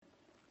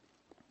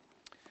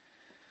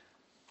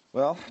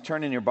Well,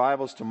 turn in your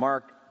Bibles to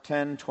Mark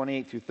 10,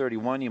 28 through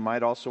 31. You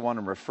might also want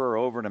to refer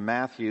over to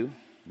Matthew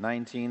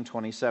 19,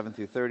 27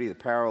 through 30, the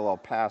parallel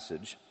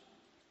passage.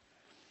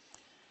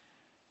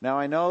 Now,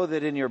 I know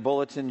that in your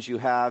bulletins you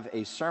have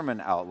a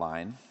sermon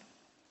outline.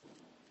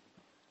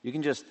 You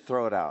can just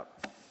throw it out.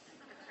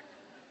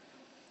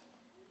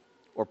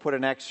 Or put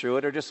an X through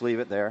it, or just leave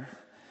it there.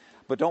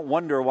 But don't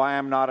wonder why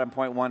I'm not on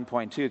point 1,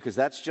 point 2, because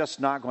that's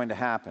just not going to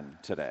happen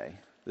today.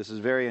 This is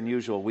a very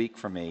unusual week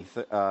for me.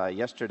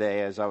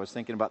 Yesterday, as I was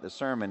thinking about the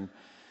sermon,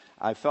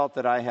 I felt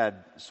that I had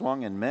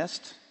swung and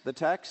missed the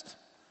text.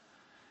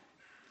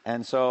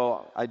 And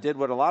so I did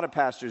what a lot of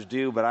pastors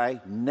do, but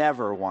I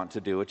never want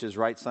to do, which is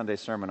write Sunday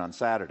sermon on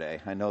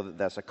Saturday. I know that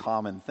that's a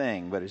common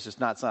thing, but it's just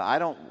not something. I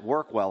don't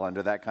work well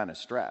under that kind of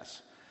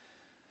stress.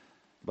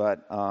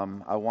 But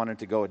I wanted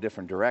to go a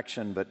different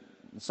direction, but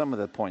some of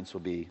the points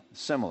will be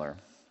similar.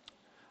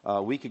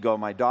 A week ago,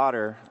 my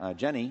daughter,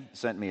 Jenny,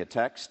 sent me a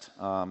text.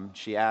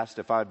 She asked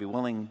if I would be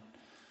willing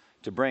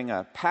to bring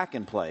a pack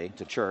and play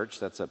to church.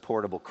 That's a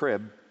portable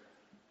crib,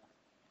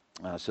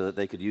 so that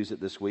they could use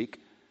it this week.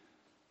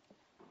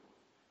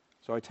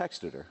 So I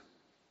texted her.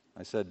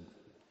 I said,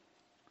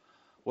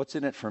 "What's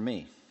in it for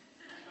me?"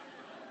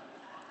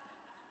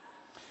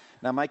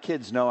 Now, my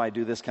kids know I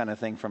do this kind of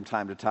thing from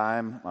time to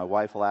time. My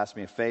wife will ask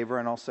me a favor,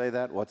 and I'll say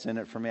that. "What's in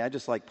it for me?" I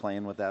just like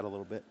playing with that a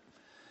little bit.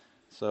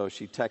 So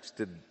she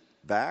texted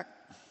back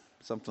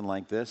something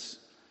like this: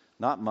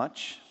 "Not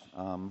much.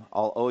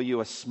 I'll owe you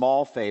a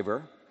small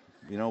favor,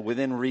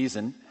 within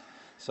reason."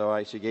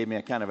 So she gave me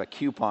a kind of a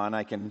coupon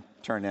I can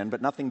turn in,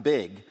 but nothing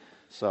big.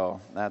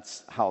 So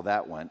that's how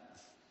that went.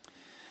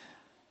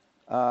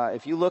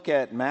 If you look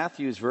at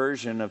Matthew's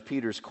version of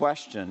Peter's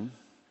question,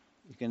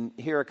 you can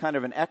hear a kind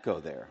of an echo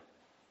there.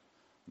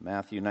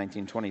 Matthew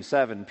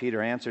 19:27,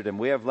 Peter answered him,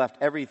 "We have left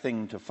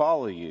everything to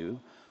follow you.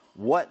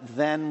 What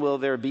then will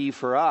there be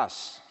for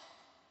us?"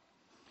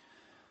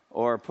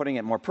 Or putting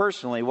it more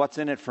personally, what's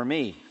in it for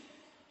me?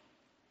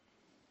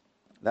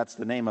 That's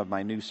the name of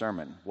my new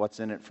sermon, What's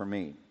in it for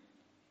me?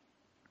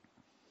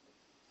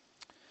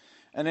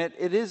 And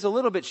it is a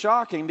little bit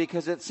shocking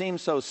because it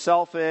seems so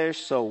selfish,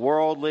 so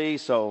worldly,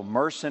 so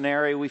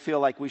mercenary. We feel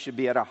like we should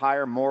be at a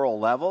higher moral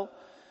level,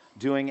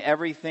 doing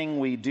everything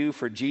we do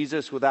for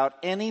Jesus without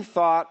any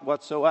thought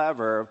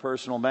whatsoever of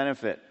personal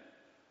benefit,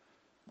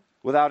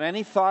 without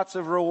any thoughts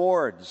of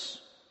rewards.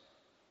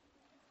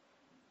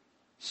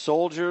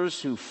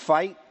 Soldiers who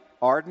fight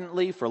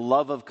ardently for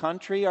love of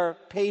country are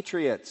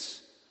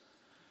patriots,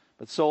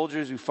 but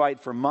soldiers who fight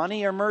for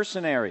money are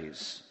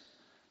mercenaries.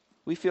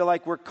 We feel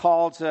like we're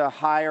called to a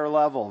higher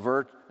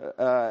level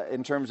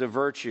in terms of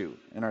virtue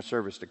in our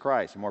service to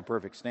Christ, a more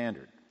perfect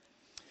standard.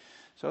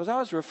 So as I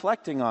was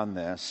reflecting on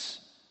this,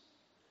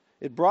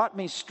 it brought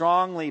me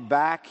strongly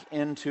back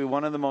into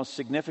one of the most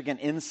significant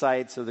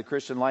insights of the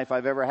Christian life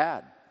I've ever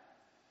had,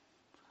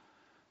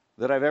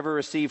 that I've ever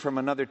received from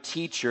another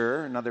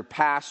teacher, another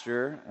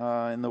pastor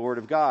in the Word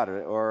of God,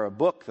 or a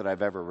book that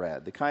I've ever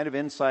read. The kind of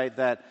insight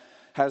that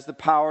has the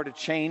power to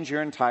change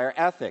your entire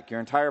ethic, your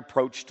entire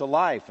approach to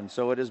life. And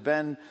so it has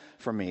been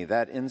for me.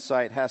 That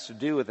insight has to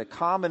do with a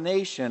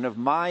combination of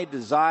my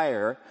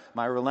desire,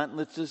 my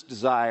relentless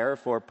desire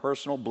for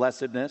personal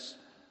blessedness,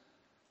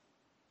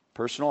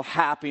 personal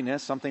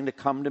happiness, something to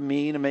come to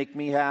me to make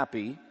me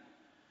happy,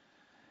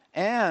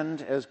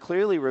 and, as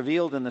clearly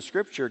revealed in the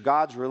Scripture,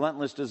 God's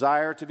relentless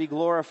desire to be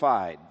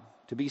glorified,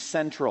 to be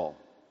central,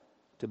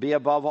 to be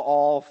above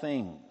all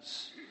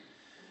things.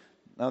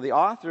 Now, the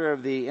author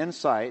of the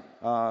insight,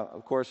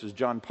 of course, is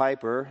John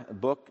Piper, a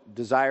book,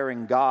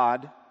 Desiring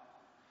God.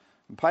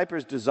 And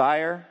Peter's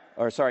desire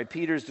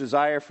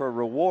for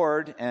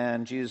reward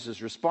and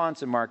Jesus'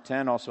 response in Mark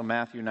 10, also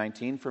Matthew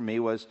 19, for me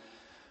was,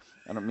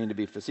 I don't mean to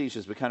be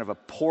facetious, but kind of a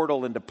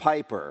portal into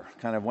Piper.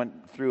 Kind of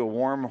went through a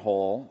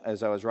wormhole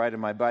as I was riding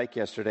my bike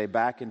yesterday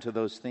back into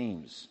those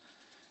themes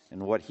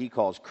and what he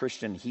calls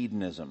Christian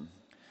hedonism.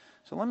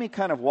 So let me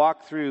kind of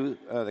walk through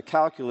the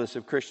calculus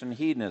of Christian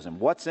hedonism.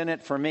 What's in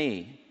it for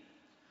me?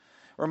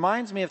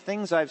 Reminds me of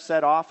things I've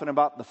said often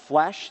about the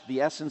flesh,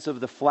 the essence of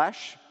the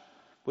flesh,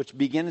 which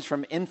begins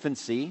from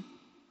infancy.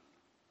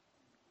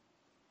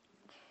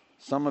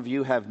 Some of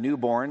you have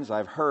newborns.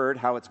 I've heard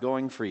how it's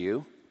going for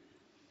you.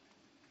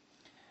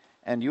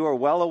 And you are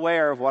well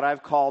aware of what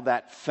I've called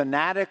that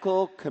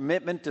fanatical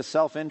commitment to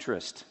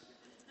self-interest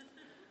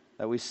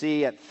that we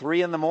see at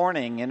 3 a.m.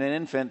 in an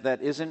infant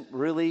that isn't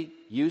really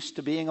used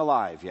to being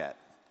alive yet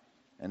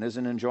and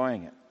isn't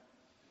enjoying it.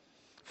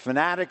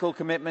 Fanatical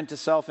commitment to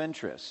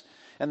self-interest.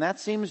 And that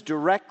seems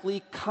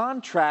directly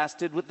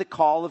contrasted with the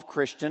call of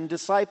Christian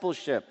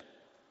discipleship.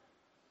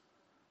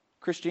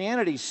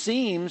 Christianity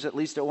seems, at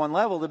least at one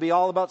level, to be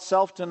all about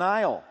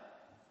self-denial.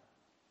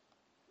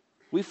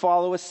 We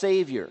follow a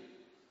Savior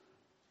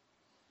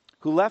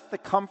who left the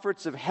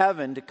comforts of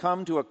heaven to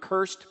come to a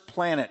cursed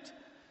planet,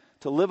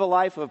 to live a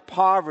life of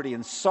poverty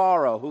and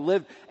sorrow, who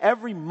lived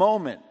every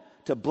moment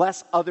to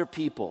bless other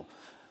people,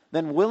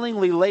 then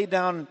willingly laid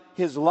down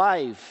his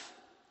life,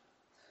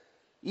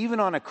 even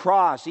on a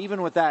cross,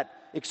 even with that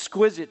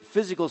exquisite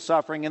physical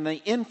suffering and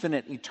the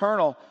infinite,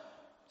 eternal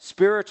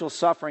spiritual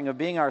suffering of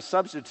being our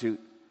substitute,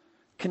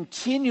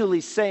 continually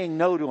saying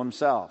no to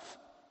himself.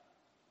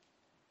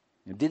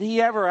 Did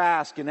he ever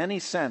ask in any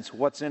sense,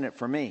 what's in it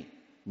for me?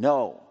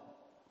 No.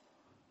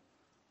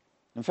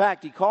 In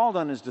fact, he called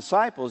on his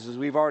disciples, as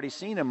we've already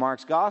seen in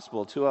Mark's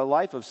gospel, to a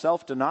life of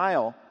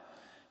self-denial.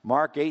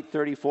 Mark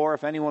 8:34,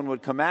 if anyone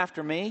would come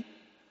after me,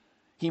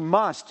 he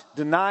must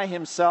deny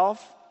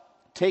himself,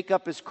 take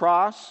up his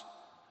cross,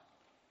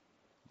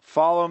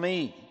 follow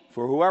me.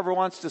 For whoever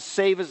wants to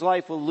save his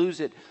life will lose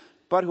it,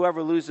 but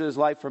whoever loses his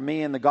life for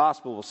me and the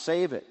gospel will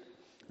save it.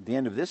 At the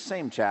end of this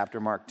same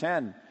chapter, Mark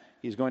 10,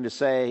 he's going to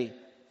say,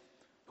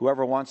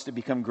 whoever wants to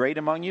become great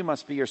among you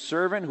must be your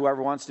servant.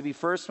 Whoever wants to be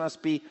first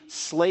must be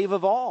slave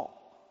of all.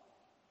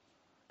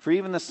 For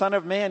even the Son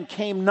of Man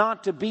came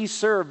not to be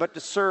served, but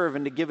to serve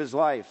and to give his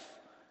life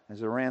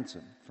as a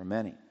ransom for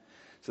many.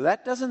 So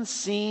that doesn't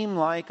seem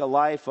like a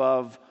life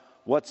of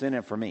what's in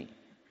it for me.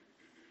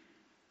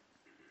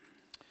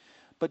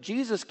 But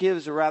Jesus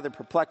gives a rather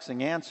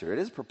perplexing answer. It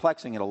is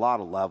perplexing at a lot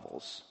of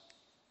levels.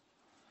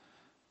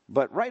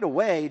 But right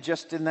away,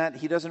 just in that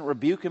he doesn't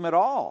rebuke him at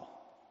all.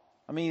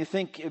 I mean, you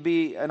think it'd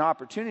be an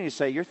opportunity to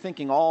say, you're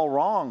thinking all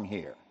wrong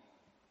here.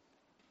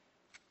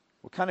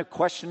 What kind of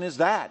question is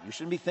that? You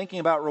shouldn't be thinking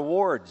about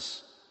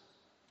rewards.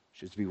 You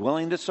should be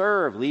willing to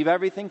serve, leave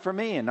everything for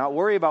me, and not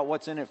worry about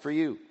what's in it for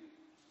you.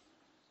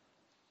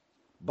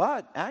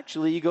 But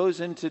actually, he goes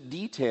into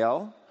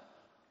detail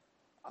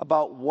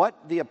about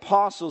what the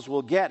apostles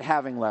will get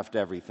having left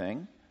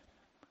everything,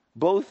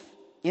 both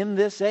in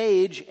this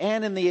age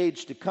and in the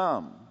age to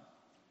come.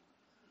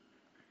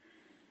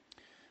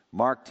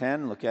 Mark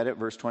 10, look at it,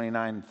 verse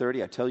 29 and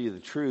 30. I tell you the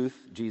truth,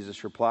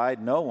 Jesus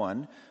replied, no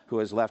one who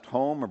has left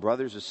home or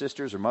brothers or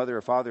sisters or mother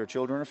or father or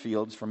children or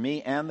fields for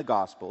me and the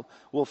gospel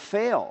will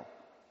fail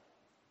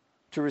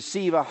to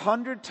receive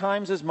 100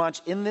 times as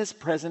much in this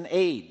present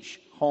age.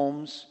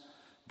 Homes,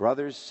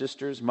 brothers,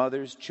 sisters,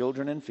 mothers,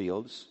 children, and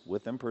fields,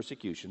 with them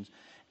persecutions,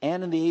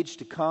 and in the age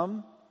to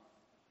come,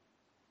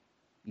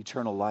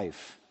 eternal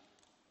life.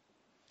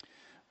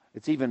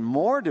 It's even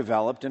more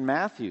developed in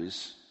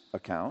Matthew's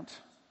account.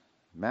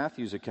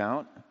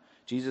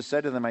 Jesus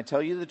said to them, I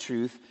tell you the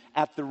truth,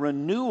 at the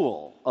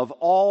renewal of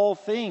all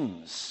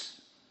things,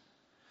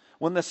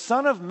 when the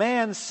Son of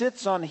Man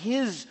sits on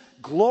his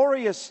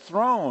glorious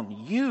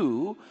throne,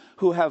 you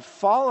who have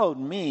followed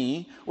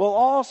me will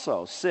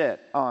also sit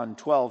on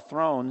 12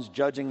 thrones,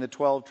 judging the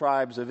 12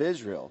 tribes of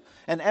Israel.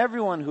 And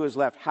everyone who has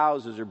left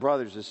houses or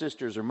brothers or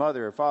sisters or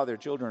mother or father,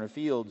 children or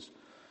fields,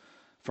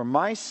 for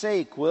my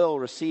sake will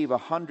receive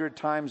 100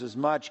 times as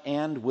much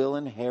and will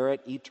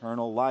inherit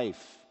eternal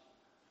life.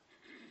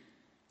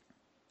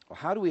 Well,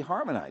 how do we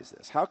harmonize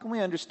this? How can we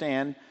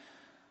understand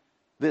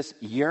this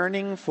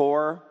yearning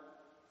for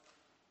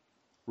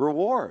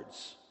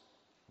rewards?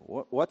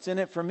 What's in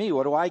it for me?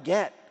 What do I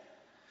get?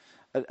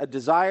 A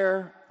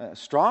desire, a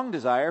strong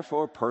desire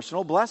for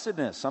personal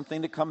blessedness,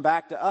 something to come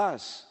back to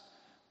us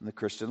in the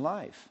Christian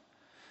life.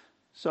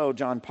 So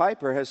John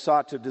Piper has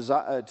sought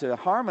to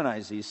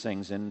harmonize these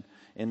things in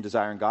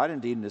Desiring God,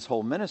 indeed in his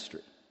whole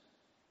ministry.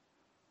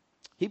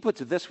 He puts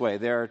it this way: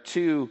 there are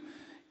two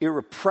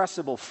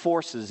irrepressible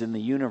forces in the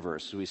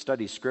universe as we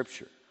study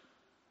Scripture.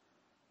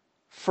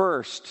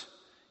 First,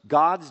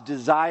 God's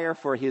desire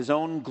for his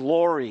own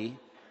glory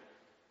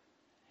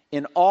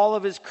in all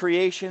of his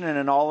creation and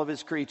in all of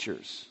his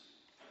creatures.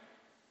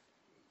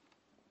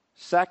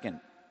 Second,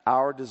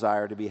 our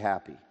desire to be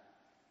happy.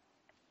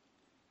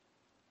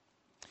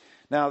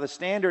 Now, the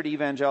standard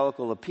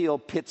evangelical appeal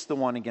pits the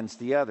one against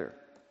the other,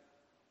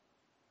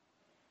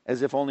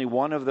 as if only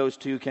one of those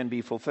two can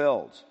be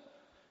fulfilled.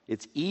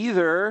 It's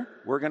either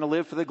we're going to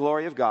live for the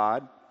glory of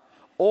God,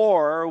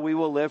 or we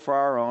will live for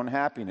our own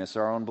happiness,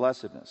 our own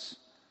blessedness.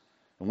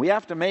 And we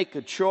have to make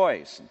a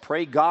choice, and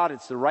pray God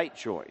it's the right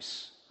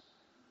choice.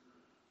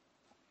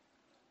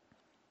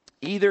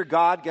 Either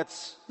God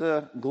gets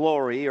the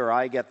glory or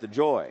I get the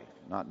joy,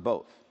 not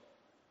both.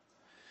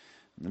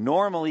 The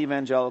normal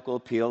evangelical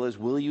appeal is,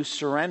 will you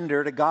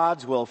surrender to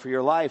God's will for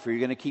your life, or are you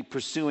going to keep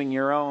pursuing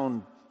your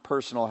own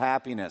personal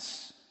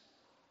happiness?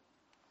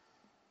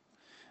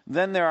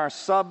 Then there are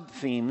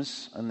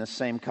sub-themes in the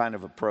same kind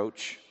of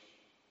approach,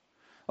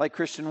 like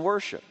Christian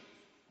worship.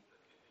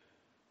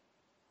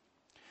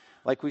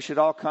 Like we should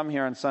all come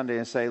here on Sunday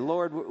and say,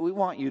 Lord, we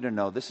want you to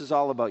know this is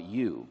all about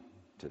you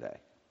today.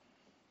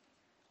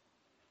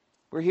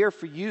 We're here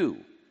for you.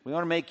 We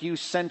want to make you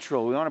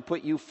central. We want to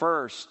put you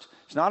first.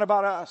 It's not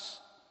about us.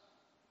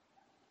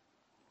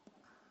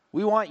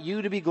 We want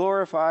you to be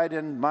glorified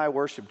in my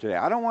worship today.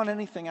 I don't want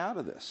anything out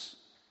of this.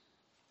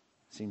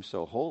 It seems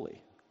so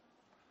holy.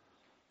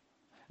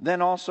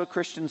 Then also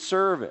Christian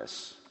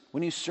service.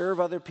 When you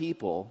serve other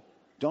people,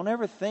 don't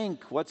ever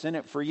think what's in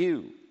it for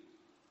you.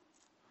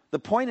 The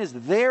point is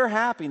their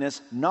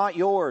happiness, not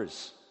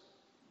yours.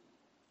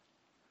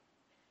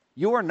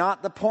 You are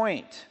not the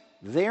point.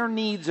 Their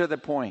needs are the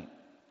point.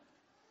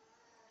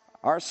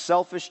 Our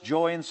selfish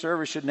joy in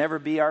service should never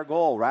be our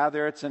goal.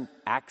 Rather, it's an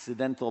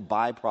accidental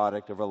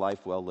byproduct of a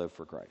life well lived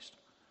for Christ.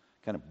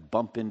 Kind of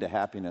bump into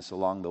happiness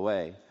along the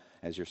way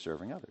as you're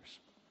serving others.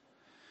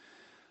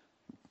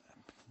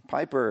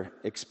 Piper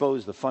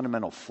exposed the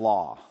fundamental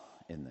flaw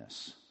in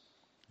this.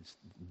 It's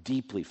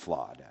deeply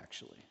flawed,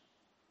 actually.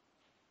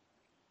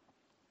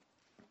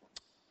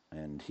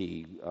 And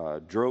he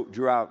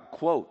drew out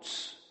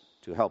quotes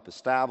to help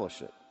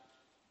establish it.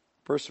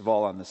 First of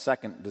all, on the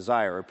second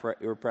desire,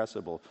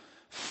 irrepressible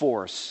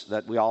force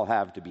that we all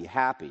have to be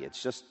happy.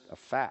 It's just a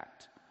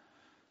fact.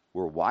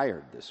 We're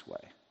wired this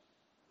way.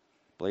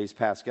 Blaise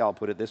Pascal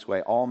put it this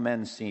way: all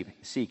men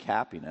seek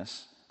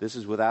happiness. This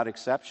is without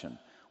exception.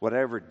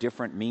 Whatever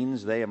different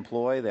means they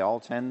employ, they all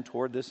tend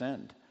toward this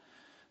end.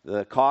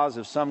 The cause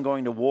of some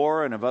going to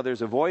war and of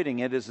others avoiding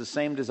it is the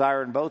same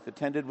desire in both,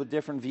 attended with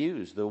different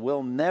views. The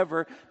will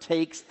never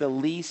takes the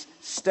least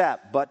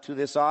step but to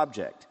this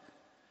object.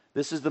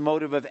 This is the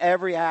motive of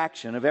every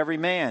action of every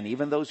man,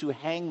 even those who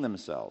hang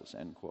themselves,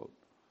 end quote.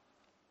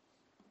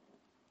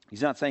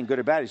 He's not saying good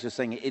or bad, he's just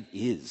saying it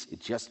is.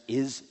 It just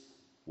is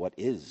what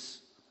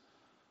is.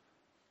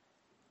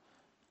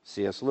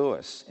 C.S.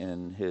 Lewis,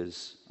 in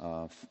his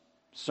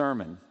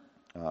sermon,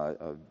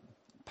 a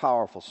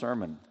powerful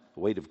sermon, The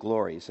Weight of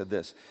Glory, he said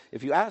this: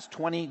 if you ask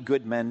 20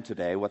 good men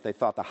today what they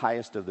thought the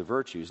highest of the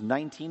virtues,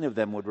 19 of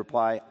them would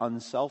reply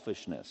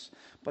unselfishness.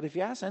 But if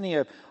you ask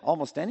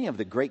almost any of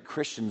the great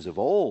Christians of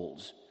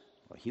old,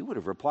 well, he would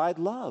have replied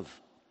love.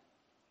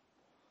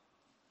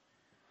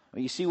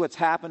 Well, you see what's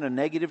happened? A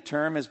negative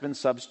term has been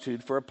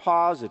substituted for a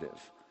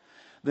positive.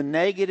 The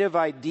negative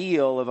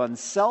ideal of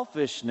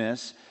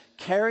unselfishness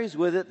carries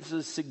with it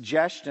the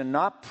suggestion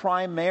not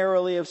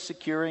primarily of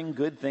securing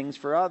good things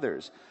for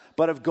others,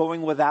 but of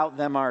going without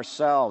them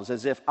ourselves,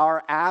 as if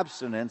our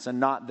abstinence and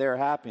not their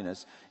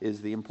happiness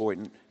is the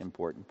important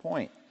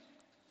point.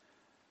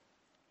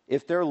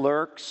 If there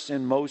lurks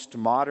in most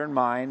modern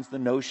minds the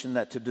notion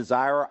that to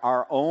desire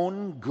our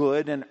own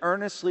good and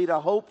earnestly to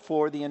hope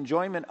for the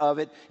enjoyment of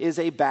it is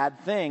a bad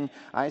thing,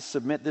 I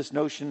submit this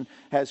notion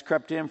has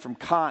crept in from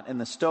Kant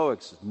and the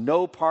Stoics,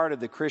 no part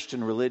of the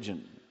Christian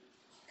religion.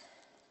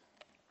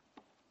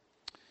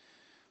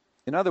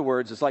 In other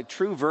words, it's like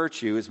true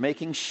virtue is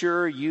making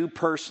sure you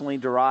personally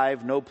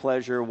derive no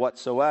pleasure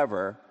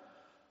whatsoever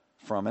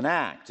from an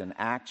act. An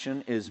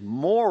action is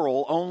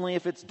moral only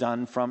if it's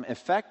done from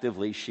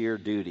effectively sheer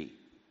duty.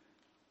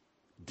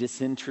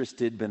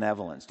 Disinterested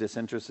benevolence.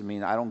 Disinterested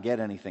means I don't get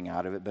anything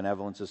out of it.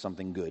 Benevolence is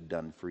something good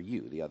done for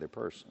you, the other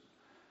person.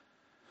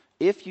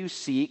 If you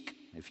seek,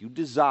 if you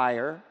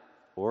desire,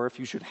 or if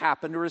you should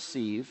happen to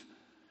receive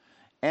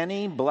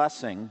any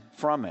blessing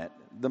from it,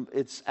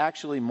 it's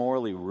actually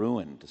morally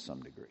ruined to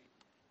some degree.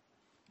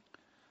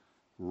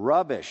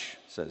 Rubbish,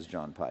 says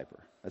John Piper.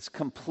 That's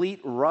complete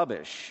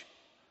rubbish.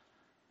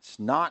 It's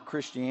not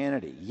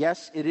Christianity.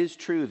 Yes, it is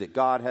true that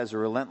God has a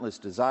relentless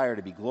desire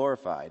to be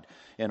glorified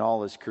in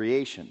all his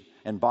creation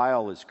and by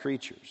all his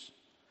creatures.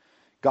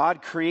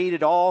 God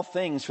created all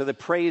things for the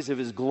praise of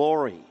his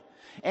glory.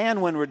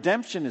 And when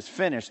redemption is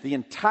finished, the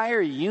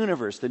entire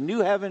universe, the new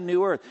heaven,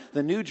 new earth,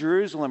 the new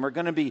Jerusalem are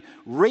going to be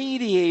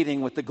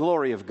radiating with the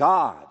glory of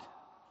God.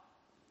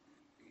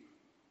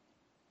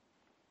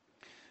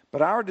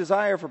 But our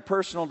desire for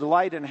personal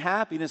delight and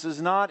happiness is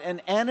not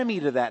an enemy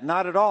to that.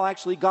 Not at all.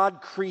 Actually,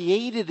 God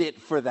created it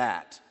for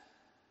that.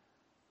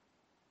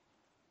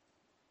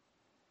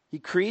 He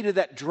created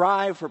that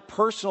drive for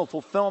personal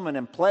fulfillment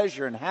and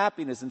pleasure and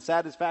happiness and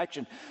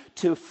satisfaction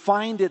to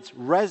find its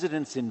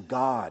residence in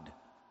God.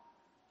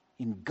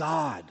 In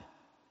God.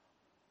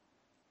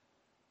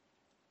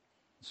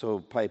 So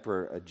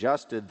Piper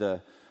adjusted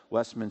the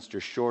Westminster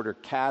Shorter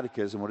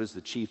Catechism. What is the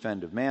chief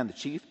end of man? The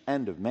chief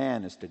end of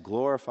man is to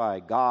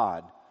glorify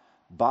God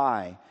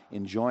by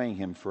enjoying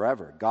him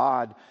forever.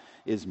 God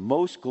is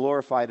most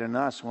glorified in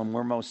us when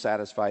we're most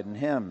satisfied in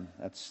him.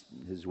 That's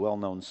his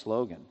well-known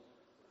slogan.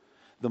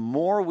 The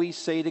more we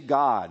say to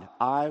God,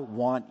 I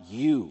want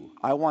you.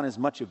 I want as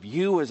much of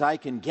you as I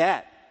can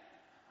get.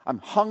 I'm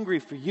hungry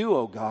for you,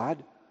 oh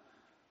God.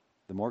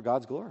 The more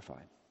God's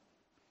glorified.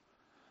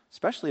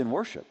 Especially in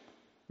worship.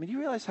 I mean, do you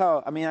realize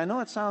how, I know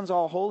it sounds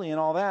all holy and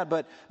all that,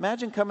 but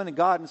imagine coming to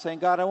God and saying,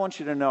 God, I want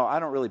you to know I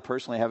don't really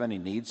personally have any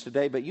needs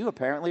today, but you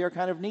apparently are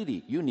kind of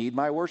needy. You need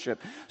my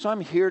worship. So I'm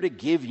here to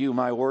give you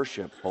my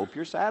worship. Hope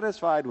you're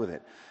satisfied with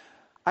it.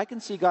 I can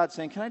see God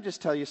saying, can I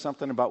just tell you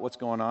something about what's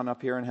going on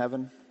up here in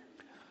heaven?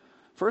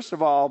 First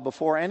of all,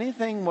 before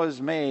anything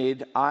was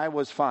made, I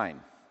was fine.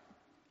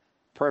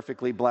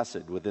 Perfectly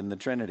blessed within the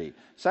Trinity.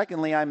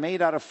 Secondly, I'm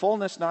made out of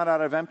fullness, not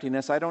out of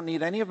emptiness. I don't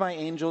need any of my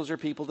angels or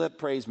people to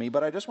praise me,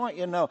 but I just want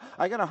you to know,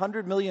 I got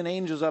 100 million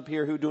angels up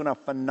here who are doing a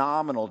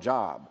phenomenal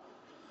job.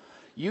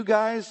 You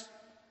guys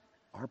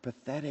are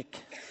pathetic.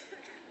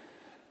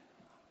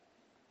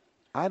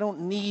 I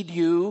don't need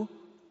you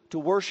to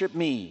worship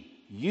me.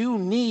 You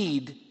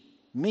need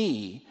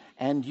me,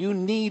 and you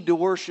need to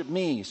worship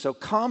me. So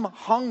come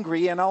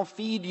hungry and I'll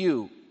feed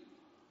you.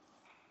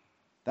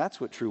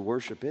 That's what true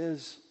worship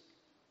is.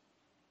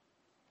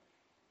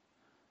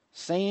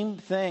 Same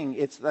thing.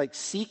 It's like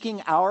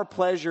seeking our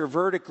pleasure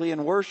vertically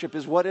in worship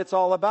is what it's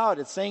all about.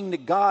 It's saying to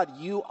God,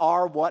 you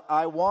are what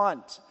I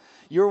want.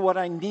 You're what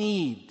I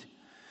need.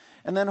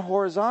 And then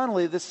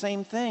horizontally, the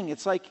same thing.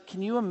 It's like,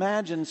 can you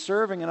imagine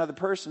serving another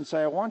person and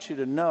say, I want you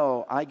to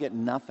know I get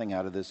nothing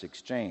out of this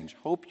exchange.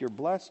 Hope you're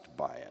blessed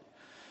by it.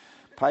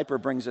 Piper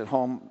brings it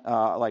home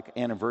like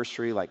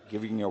anniversary, like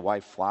giving your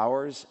wife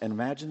flowers. And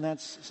imagine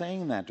that's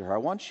saying that to her. I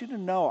want you to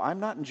know I'm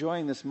not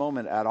enjoying this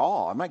moment at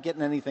all. I'm not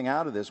getting anything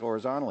out of this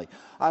horizontally.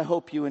 I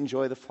hope you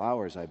enjoy the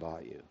flowers I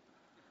bought you.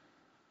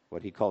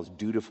 What he calls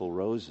dutiful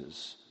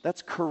roses.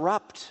 That's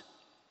corrupt.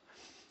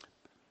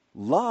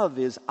 Love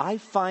is, I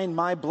find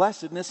my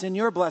blessedness in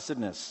your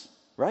blessedness,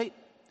 right?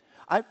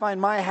 I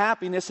find my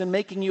happiness in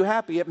making you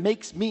happy. It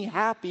makes me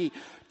happy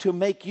to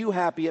make you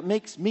happy. It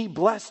makes me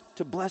blessed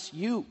to bless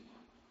you.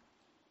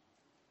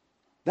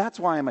 That's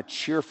why I'm a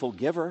cheerful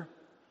giver,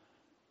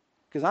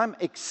 because I'm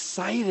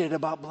excited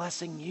about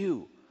blessing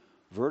you.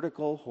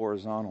 Vertical,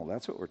 horizontal,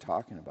 that's what we're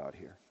talking about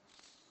here.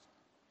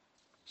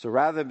 So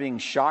rather than being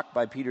shocked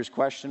by Peter's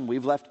question,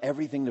 we've left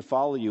everything to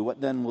follow you, what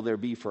then will there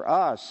be for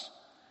us?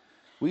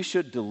 We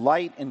should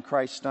delight in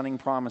Christ's stunning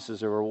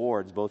promises of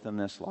rewards, both in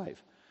this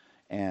life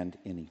and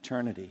in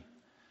eternity.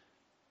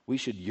 We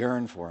should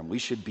yearn for him. We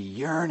should be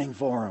yearning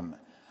for him.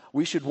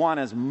 We should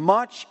want as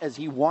much as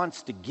he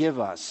wants to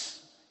give us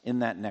in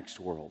that next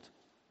world.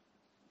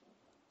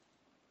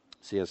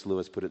 C.S.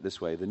 Lewis put it this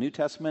way: the New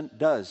Testament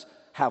does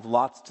have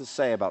lots to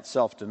say about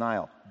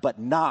self-denial, but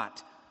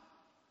not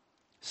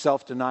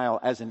self-denial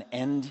as an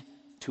end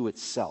to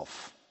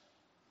itself.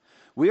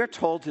 We are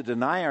told to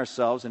deny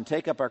ourselves and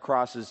take up our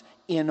crosses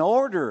in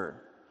order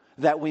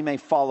that we may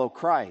follow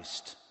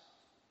Christ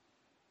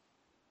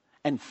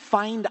and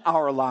find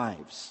our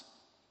lives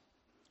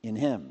in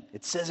him.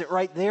 It says it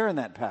right there in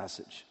that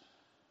passage.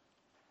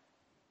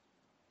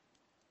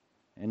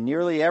 And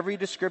nearly every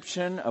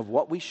description of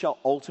what we shall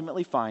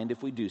ultimately find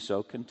if we do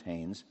so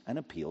contains an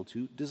appeal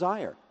to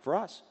desire for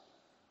us.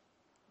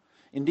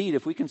 Indeed,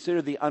 if we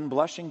consider the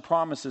unblushing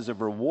promises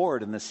of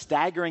reward and the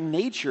staggering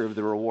nature of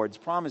the rewards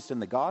promised in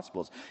the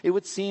Gospels, it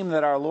would seem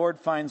that our Lord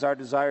finds our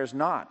desires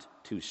not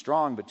too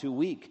strong but too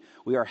weak.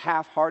 We are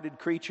half-hearted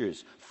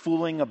creatures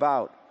fooling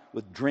about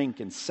with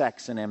drink and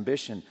sex and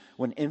ambition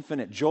when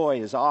infinite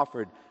joy is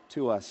offered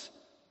to us,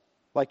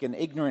 like an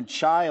ignorant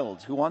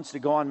child who wants to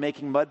go on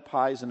making mud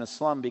pies in a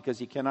slum because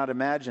he cannot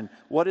imagine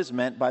what is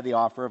meant by the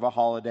offer of a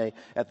holiday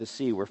at the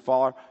sea. We're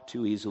far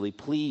too easily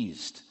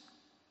pleased.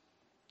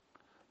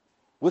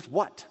 With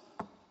what?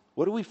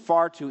 What are we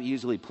far too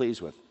easily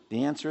pleased with?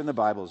 The answer in the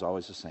Bible is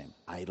always the same: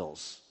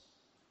 idols.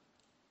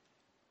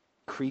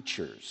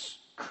 Creatures,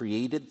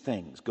 created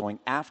things, going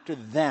after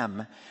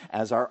them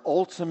as our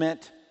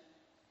ultimate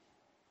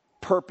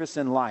purpose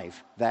in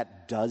life.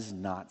 That does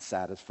not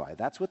satisfy.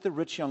 That's what the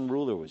rich young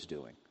ruler was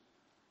doing.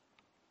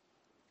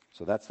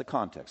 So that's the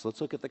context. Let's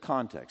look at the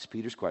context.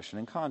 Peter's question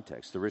in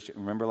context.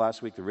 Remember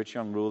last week, the rich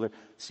young ruler,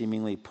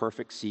 seemingly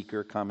perfect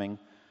seeker coming.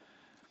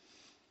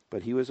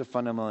 But he was a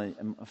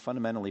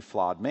fundamentally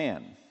flawed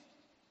man.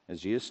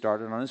 As Jesus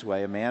started on his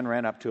way, a man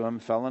ran up to him,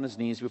 fell on his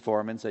knees before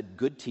him, and said,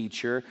 "Good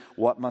teacher,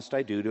 what must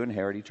I do to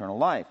inherit eternal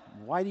life?"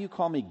 "Why do you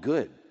call me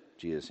good?"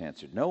 Jesus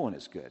answered. "No one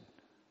is good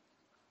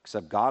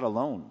except God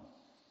alone."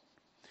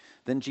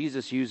 Then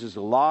Jesus uses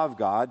the law of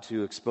God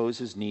to expose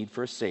his need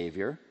for a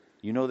Savior.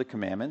 You know the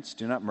commandments: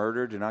 do not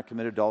murder, do not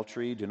commit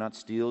adultery, do not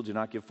steal, do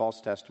not give false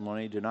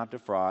testimony, do not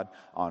defraud,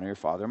 honor your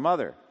father and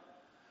mother.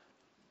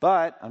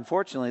 But,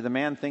 unfortunately, the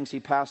man thinks he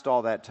passed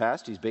all that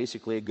test. He's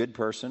basically a good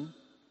person,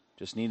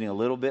 just needing a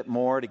little bit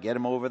more to get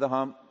him over the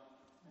hump.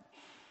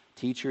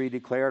 "Teacher," he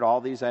declared,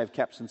 "all these I have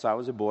kept since I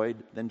was a boy."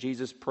 Then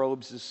Jesus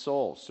probes his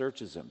soul,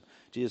 searches him.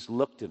 Jesus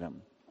looked at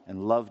him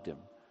and loved him.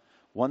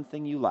 "One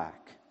thing you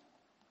lack,"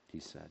 he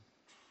said.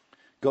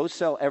 "Go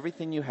sell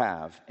everything you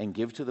have and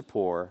give to the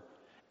poor,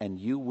 and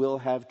you will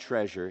have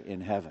treasure in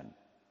heaven.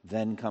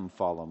 Then come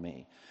follow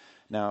me."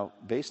 Now,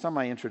 based on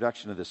my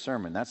introduction to the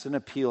sermon, that's an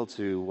appeal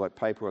to what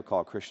Piper would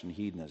call Christian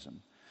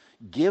hedonism.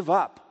 Give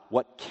up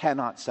what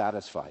cannot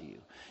satisfy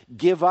you.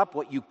 Give up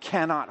what you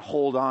cannot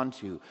hold on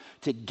to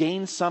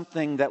gain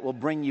something that will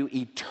bring you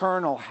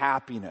eternal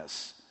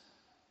happiness.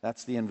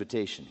 That's the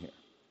invitation here.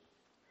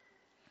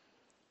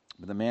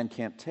 But the man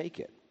can't take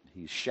it.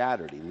 He's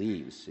shattered. He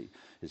leaves.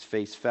 His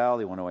face fell.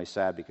 He went away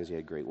sad because he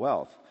had great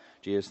wealth.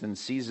 Jesus then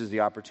seizes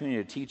the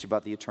opportunity to teach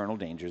about the eternal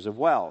dangers of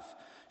wealth.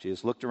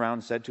 Jesus looked around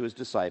and said to his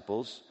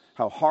disciples,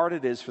 "How hard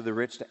it is for the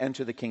rich to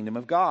enter the kingdom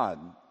of God."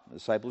 The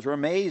disciples were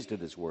amazed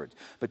at his words.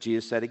 But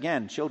Jesus said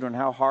again, "Children,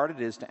 how hard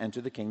it is to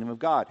enter the kingdom of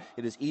God.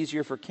 It is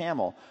easier for a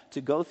camel to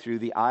go through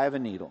the eye of a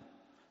needle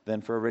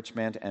than for a rich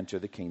man to enter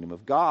the kingdom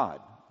of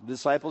God." The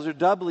disciples are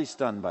doubly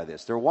stunned by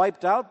this. They're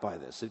wiped out by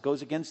this. It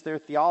goes against their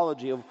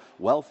theology of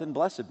wealth and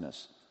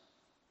blessedness.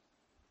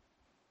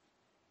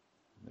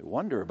 They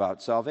wonder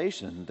about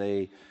salvation.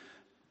 They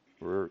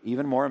were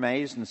even more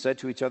amazed and said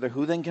to each other,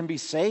 "Who then can be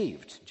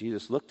saved?"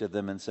 Jesus looked at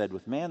them and said,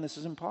 "With man this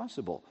is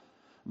impossible,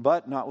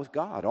 but not with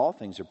God. All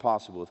things are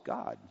possible with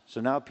God." So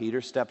now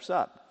Peter steps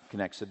up,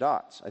 connects the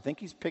dots. I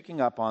think he's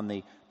picking up on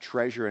the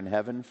treasure in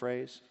heaven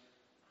phrase.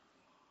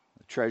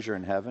 The treasure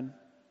in heaven.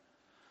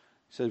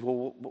 He says,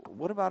 "Well,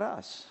 what about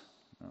us?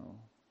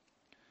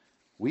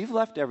 We've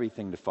left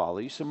everything to follow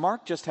you. So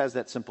Mark just has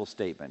that simple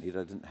statement. He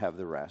doesn't have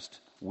the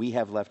rest. We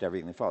have left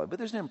everything to follow. But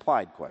there's an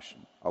implied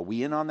question. Are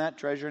we in on that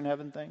treasure in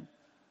heaven thing?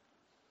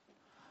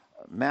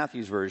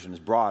 Matthew's version is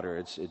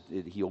broader.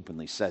 He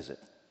openly says it.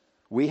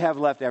 We have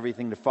left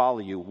everything to follow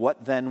you.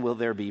 What then will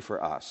there be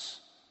for us?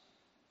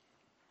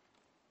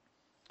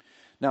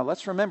 Now,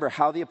 let's remember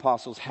how the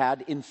apostles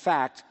had, in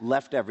fact,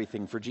 left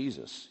everything for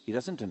Jesus. He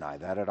doesn't deny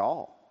that at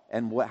all,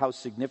 and how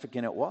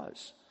significant it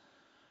was.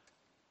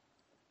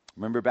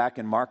 Remember back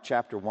in Mark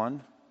chapter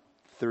 1,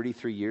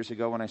 33 years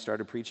ago when I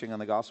started preaching on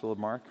the Gospel of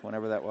Mark,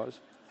 whenever that was?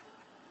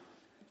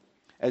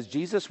 As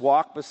Jesus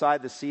walked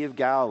beside the Sea of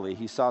Galilee,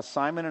 he saw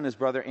Simon and his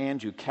brother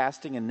Andrew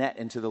casting a net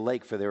into the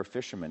lake, for they were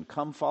fishermen.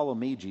 "Come follow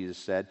me," Jesus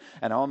said,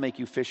 "and I'll make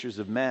you fishers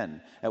of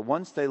men." At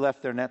once they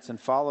left their nets and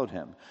followed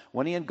him.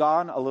 When he had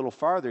gone a little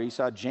farther, he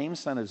saw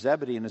James, son of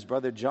Zebedee, and his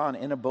brother John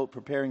in a boat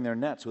preparing their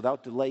nets.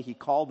 Without delay, he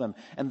called them,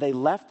 and they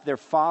left their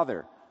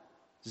father,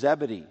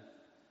 Zebedee,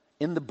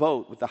 in the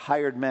boat with the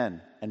hired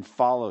men and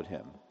followed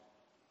him.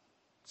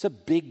 It's a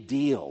big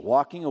deal,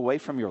 walking away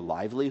from your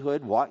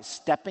livelihood,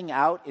 stepping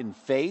out in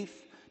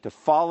faith to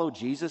follow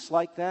Jesus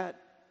like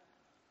that.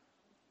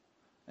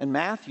 And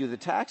Matthew, the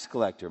tax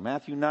collector,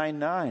 Matthew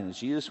 9:9, as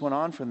Jesus went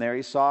on from there,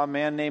 he saw a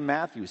man named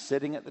Matthew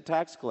sitting at the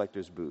tax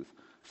collector's booth.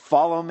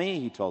 "Follow me,"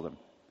 he told him.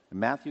 And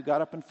Matthew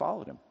got up and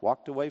followed him,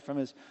 walked away from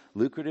his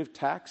lucrative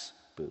tax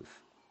booth.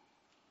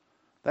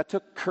 That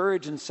took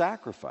courage and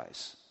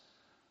sacrifice.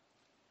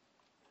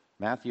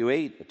 Matthew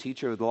 8, a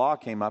teacher of the law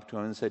came up to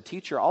him and said,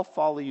 "Teacher, I'll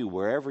follow you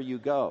wherever you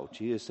go."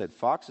 Jesus said,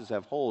 "Foxes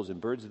have holes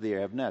and birds of the air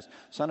have nests.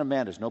 Son of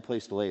man has no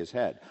place to lay his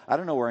head. I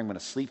don't know where I'm going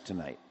to sleep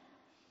tonight.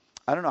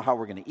 I don't know how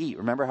we're going to eat."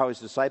 Remember how his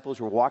disciples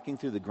were walking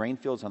through the grain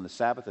fields on the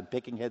Sabbath and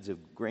picking heads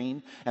of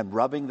grain and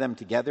rubbing them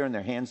together in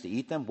their hands to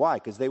eat them? Why?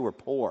 Because they were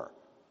poor.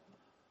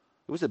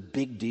 It was a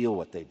big deal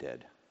what they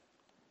did.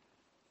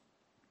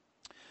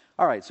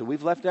 All right, so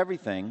we've left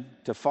everything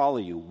to follow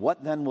you.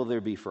 What then will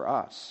there be for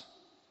us?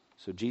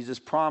 So Jesus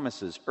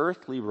promises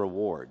earthly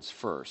rewards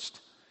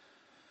first.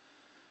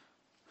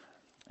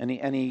 And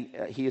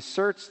he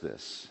asserts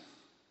this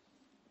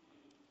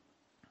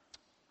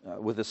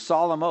with a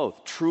solemn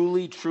oath.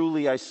 "Truly,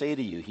 truly, I say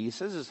to you." He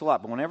says this a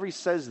lot, but whenever he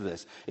says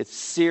this, it's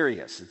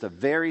serious. It's a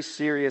very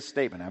serious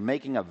statement. "I'm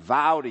making a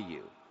vow to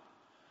you.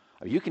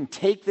 You can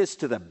take this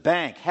to the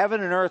bank.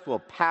 Heaven and earth will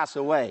pass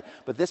away,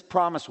 but this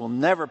promise will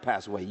never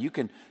pass away. You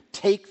can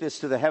take this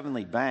to the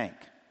heavenly bank,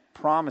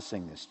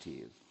 promising this to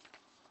you."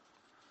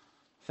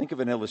 Think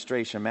of an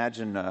illustration.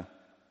 Imagine a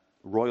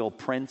royal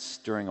prince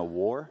during a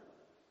war.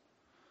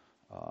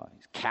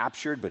 He's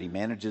captured, but he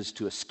manages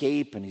to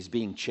escape, and he's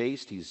being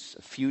chased. He's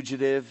a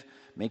fugitive,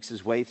 makes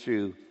his way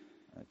through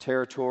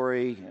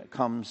territory,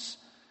 comes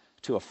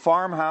to a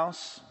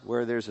farmhouse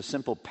where there's a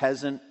simple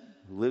peasant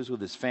who lives with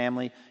his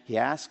family.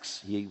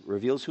 He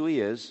reveals who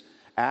he is,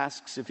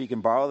 asks if he can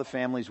borrow the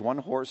family's one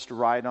horse to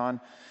ride on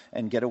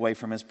and get away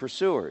from his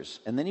pursuers.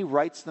 And then he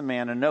writes the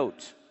man a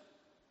note.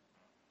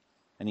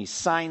 And he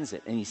signs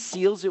it, and he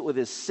seals it with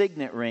his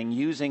signet ring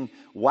using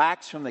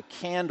wax from the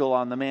candle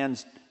on the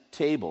man's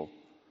table.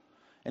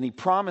 And he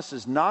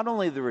promises not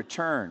only the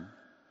return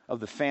of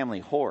the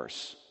family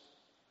horse,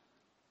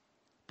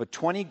 but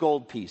 20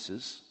 gold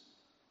pieces,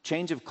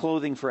 change of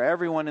clothing for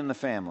everyone in the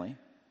family,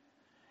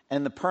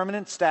 and the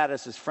permanent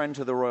status as friend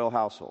to the royal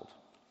household.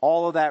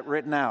 All of that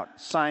written out,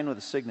 signed with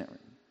a signet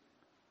ring.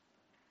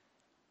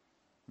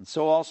 And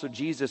so also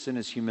Jesus in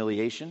his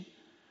humiliation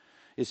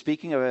is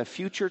speaking of a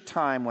future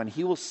time when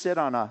he will sit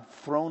on a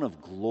throne of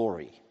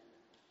glory.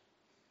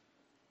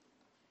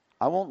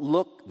 I won't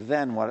look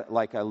then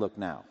like I look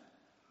now.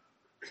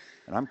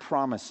 And I'm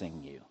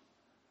promising you.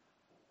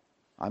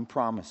 I'm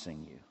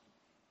promising you.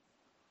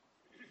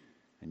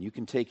 And you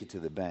can take it to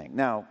the bank.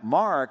 Now,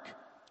 Mark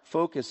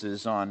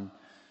focuses on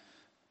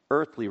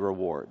earthly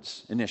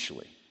rewards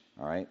initially.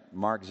 All right?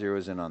 Mark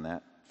zeroes in on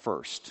that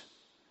first.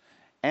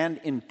 And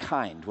in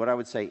kind, what I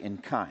would say in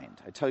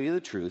kind. I tell you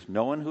the truth,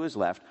 no one who has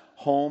left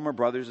home or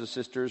brothers or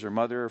sisters or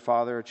mother or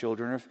father or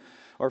children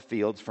or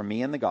fields for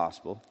me and the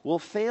gospel will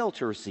fail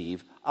to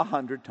receive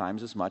 100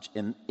 times as much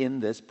in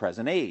this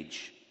present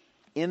age.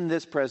 In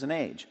this present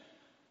age.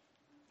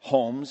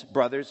 Homes,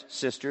 brothers,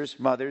 sisters,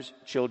 mothers,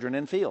 children,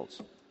 and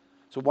fields.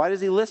 So why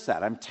does he list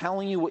that? I'm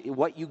telling you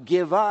what you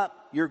give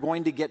up, you're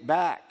going to get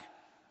back.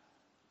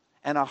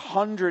 And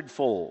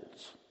 100-fold.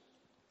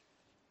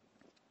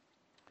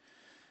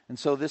 And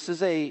so this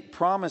is a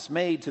promise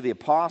made to the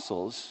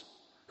apostles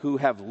who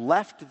have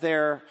left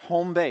their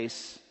home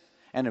base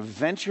and have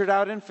ventured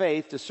out in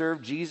faith to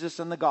serve Jesus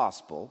and the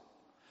gospel.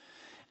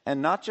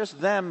 And not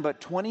just them,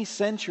 but 20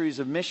 centuries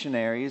of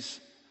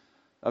missionaries,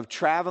 of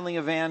traveling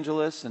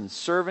evangelists and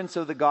servants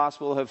of the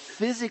gospel have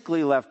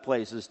physically left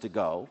places to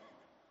go.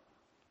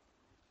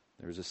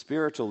 There's a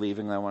spiritual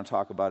leaving that I want to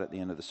talk about at the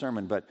end of the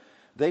sermon, but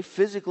they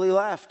physically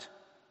left.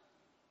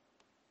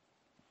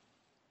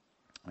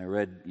 I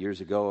read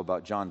years ago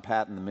about John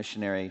Paton, the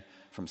missionary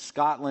from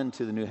Scotland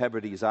to the New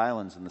Hebrides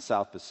Islands in the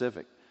South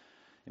Pacific.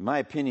 In my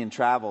opinion,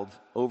 traveled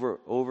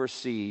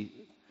overseas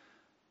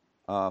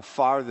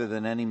farther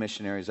than any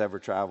missionary has ever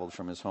traveled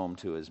from his home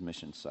to his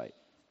mission site.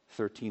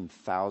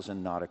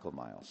 13,000 nautical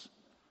miles.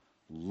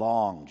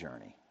 Long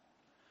journey.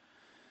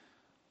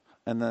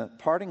 And the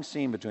parting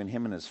scene between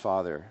him and his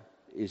father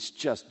is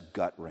just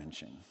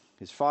gut-wrenching.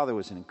 His father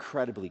was an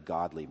incredibly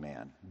godly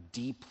man,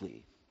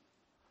 deeply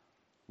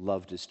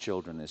loved his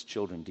children. His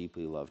children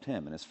deeply loved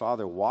him. And his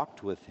father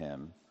walked with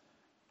him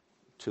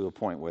to a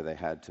point where they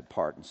had to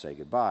part and say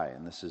goodbye.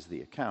 And this is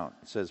the account.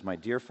 It says, "My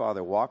dear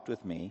father walked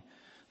with me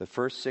the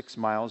first 6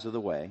 miles of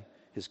the way.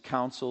 His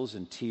counsels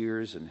and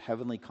tears and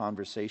heavenly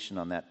conversation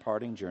on that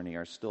parting journey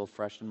are still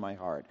fresh in my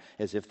heart,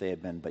 as if they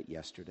had been but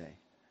yesterday.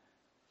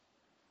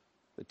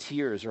 The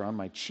tears are on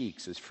my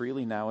cheeks as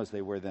freely now as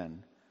they were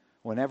then,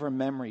 whenever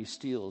memory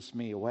steals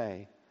me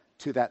away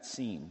to that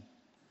scene.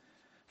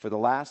 For the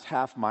last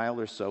half mile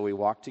or so, we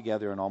walked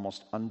together in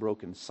almost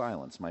unbroken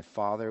silence. My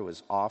father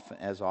was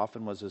as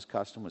often was his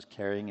custom, was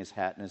carrying his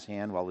hat in his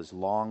hand, while his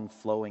long,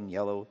 flowing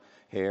yellow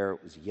hair,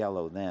 it was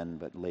yellow then,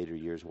 but later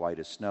years white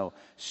as snow,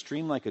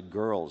 streamed like a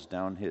girl's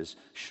down his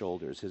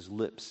shoulders. His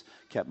lips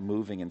kept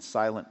moving in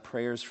silent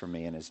prayers for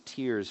me, and his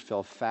tears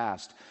fell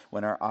fast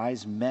when our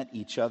eyes met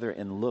each other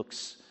in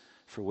looks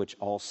for which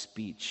all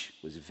speech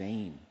was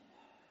vain.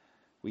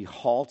 We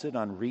halted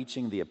on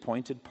reaching the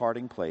appointed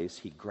parting place.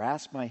 He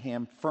grasped my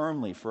hand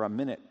firmly for a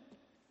minute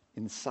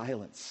in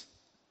silence,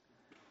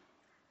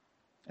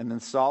 and then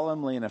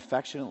solemnly and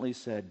affectionately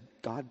said,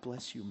 'God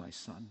bless you, my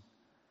son.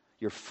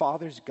 Your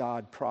father's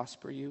God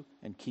prosper you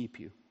and keep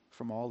you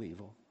from all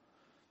evil.'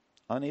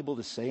 Unable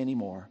to say any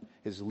more,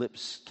 his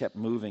lips kept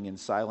moving in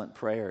silent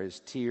prayer, his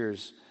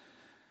tears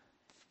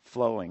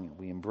flowing.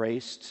 We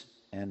embraced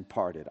and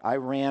parted. I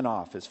ran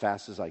off as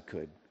fast as I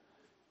could.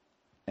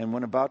 And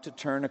when about to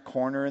turn a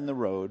corner in the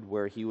road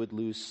where he would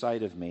lose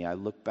sight of me, I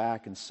looked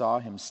back and saw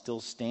him still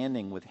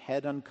standing with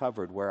head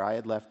uncovered where I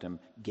had left him,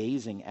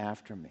 gazing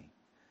after me.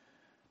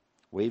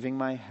 Waving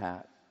my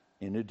hat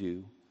in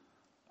adieu,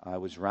 I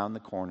was round the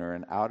corner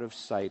and out of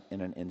sight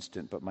in an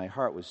instant, but my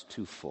heart was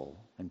too full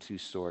and too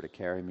sore to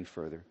carry me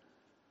further.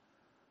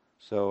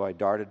 So I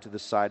darted to the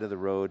side of the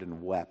road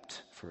and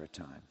wept for a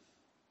time.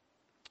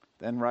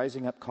 Then,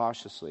 rising up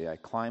cautiously, I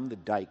climbed the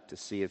dike to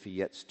see if he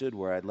yet stood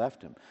where I'd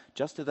left him.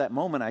 Just at that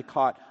moment, I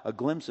caught a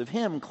glimpse of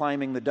him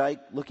climbing the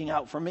dike, looking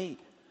out for me.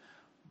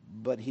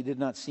 But he did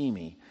not see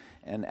me,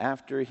 and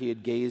after he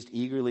had gazed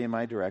eagerly in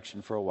my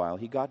direction for a while,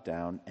 he got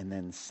down and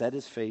then set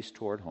his face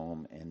toward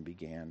home and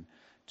began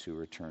to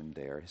return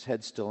there, his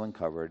head still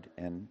uncovered,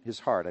 and his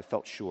heart, I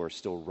felt sure,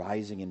 still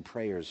rising in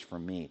prayers for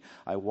me.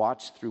 I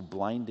watched through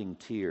blinding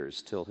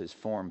tears till his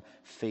form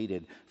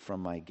faded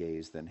from my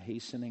gaze, then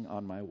hastening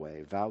on my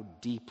way, vowed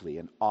deeply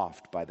and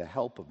oft by the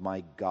help of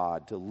my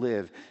God to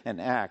live and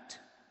act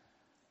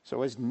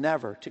so as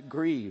never to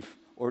grieve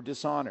or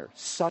dishonor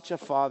such a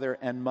father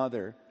and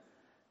mother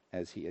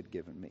as he had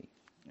given me."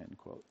 End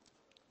quote.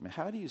 I mean,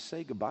 how do you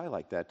say goodbye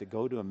like that to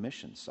go to a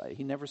mission site?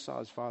 He never saw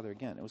his father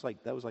again.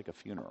 That was like a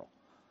funeral.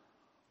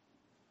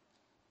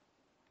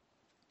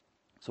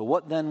 So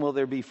what then will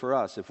there be for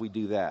us if we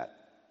do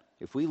that?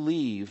 If we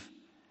leave,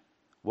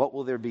 what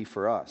will there be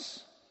for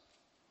us?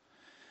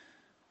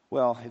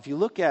 Well, if you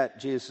look at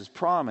Jesus'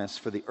 promise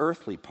for the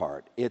earthly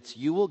part, it's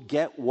you will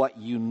get what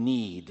you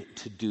need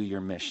to do your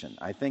mission.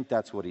 I think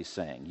that's what he's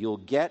saying. You'll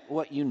get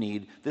what you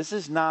need. This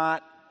is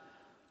not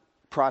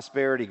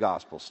prosperity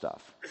gospel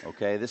stuff,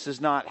 okay? This is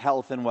not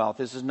health and wealth.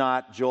 This is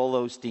not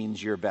Joel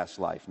Osteen's Your Best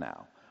Life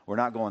Now. We're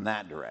not going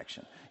that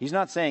direction. He's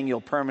not saying you'll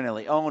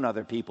permanently own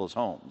other people's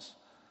homes.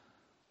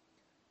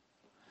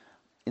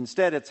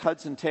 Instead, it's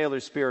Hudson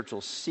Taylor's spiritual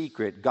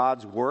secret.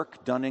 God's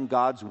work done in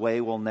God's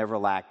way will never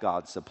lack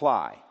God's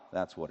supply.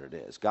 That's what it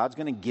is. God's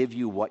going to give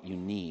you what you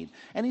need.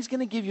 And he's going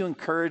to give you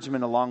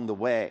encouragement along the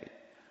way.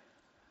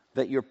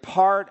 That you're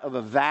part of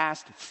a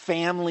vast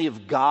family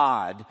of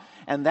God.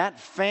 And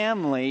that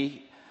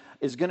family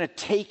is going to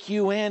take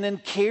you in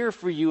and care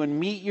for you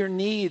and meet your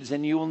needs.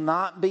 And you will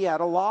not be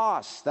at a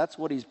loss. That's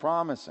what he's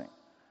promising.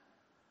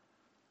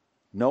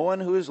 No one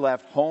who has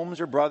left homes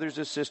or brothers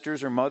or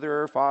sisters or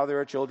mother or father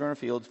or children or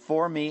fields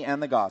for me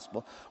and the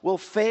gospel will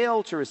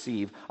fail to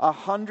receive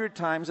 100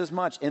 times as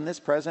much in this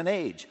present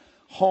age.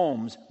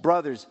 Homes,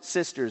 brothers,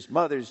 sisters,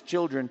 mothers,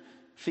 children,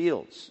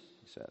 fields,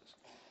 he says.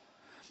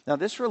 Now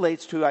this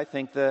relates to, I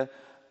think, the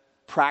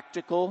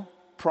practical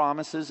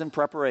promises and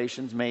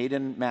preparations made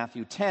in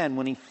Matthew 10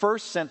 when he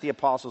first sent the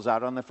apostles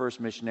out on the first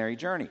missionary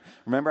journey.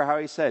 Remember how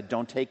he said,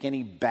 don't take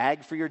any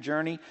bag for your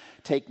journey,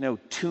 take no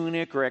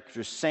tunic or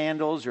extra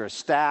sandals or a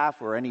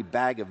staff or any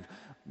bag of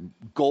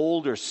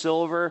gold or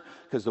silver,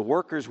 because the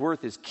worker's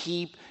worth is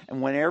keep.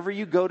 And whenever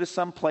you go to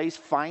some place,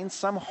 find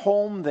some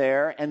home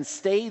there and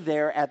stay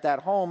there at that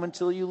home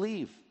until you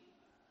leave.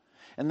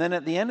 And then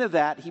at the end of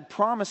that, he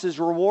promises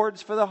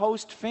rewards for the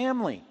host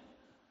family.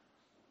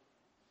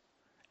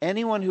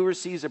 Anyone who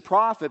receives a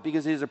prophet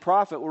because he is a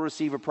prophet will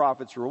receive a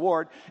prophet's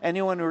reward.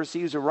 Anyone who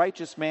receives a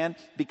righteous man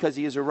because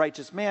he is a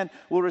righteous man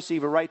will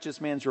receive a righteous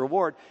man's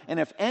reward. And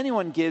if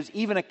anyone gives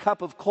even a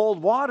cup of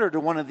cold water to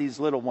one of these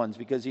little ones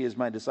because he is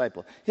my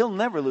disciple, he'll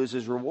never lose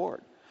his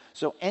reward.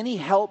 So any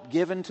help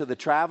given to the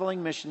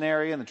traveling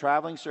missionary and the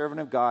traveling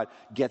servant of God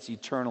gets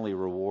eternally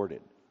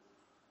rewarded.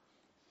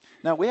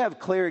 Now, we have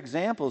clear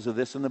examples of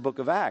this in the book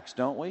of Acts,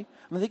 don't we? I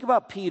mean, think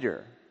about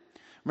Peter.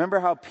 Remember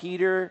how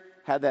Peter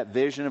had that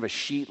vision of a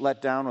sheet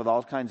let down with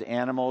all kinds of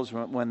animals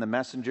when the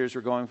messengers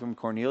were going from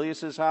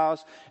Cornelius'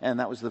 house, and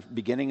that was the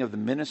beginning of the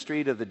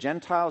ministry to the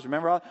Gentiles?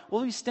 Remember how?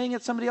 Well, he's staying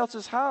at somebody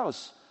else's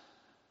house.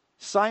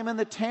 Simon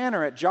the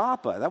tanner at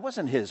Joppa. That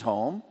wasn't his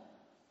home.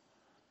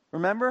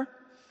 Remember?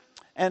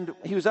 And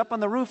he was up on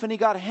the roof and he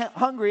got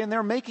hungry and they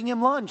were making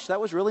him lunch. That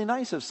was really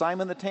nice of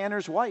Simon the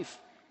tanner's wife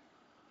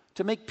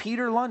to make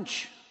Peter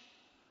lunch.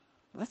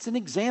 That's an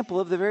example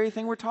of the very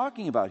thing we're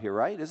talking about here,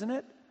 right? Isn't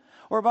it?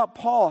 Or about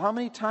Paul. How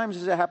many times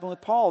has it happened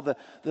with Paul?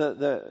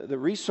 The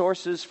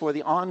resources for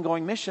the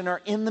ongoing mission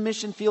are in the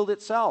mission field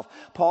itself.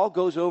 Paul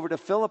goes over to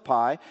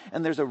Philippi,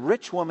 and there's a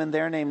rich woman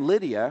there named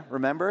Lydia,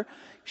 remember?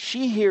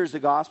 She hears the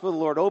gospel, the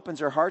Lord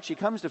opens her heart, she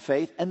comes to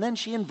faith, and then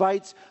she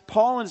invites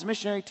Paul and his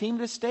missionary team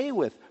to stay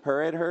with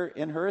her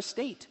in her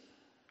estate.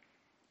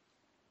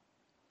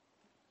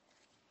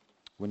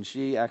 When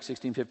she, Acts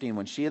 16:15,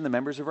 when she and the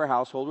members of her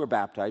household were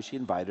baptized, she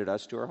invited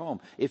us to her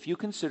home. If you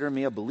consider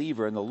me a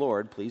believer in the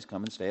Lord, please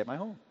come and stay at my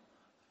home.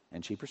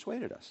 And she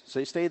persuaded us. So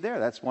they stayed there.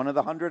 That's one of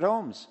the 100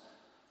 homes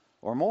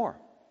or more,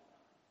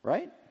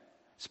 right?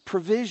 It's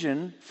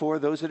provision for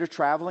those that are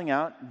traveling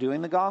out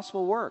doing the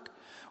gospel work.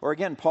 Or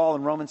again, Paul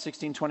in Romans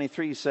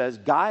 16:23 says,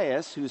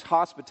 Gaius, whose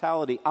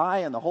hospitality I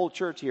and the whole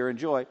church here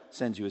enjoy,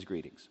 sends you his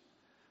greetings.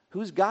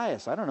 Who's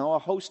Gaius? I don't know, a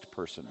host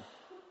person.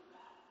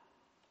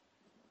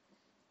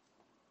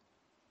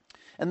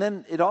 And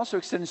then it also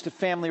extends to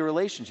family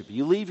relationship.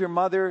 You leave your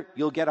mother,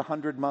 you'll get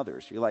 100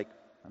 mothers. You're like,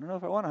 I don't know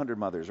if I want 100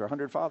 mothers or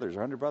 100 fathers or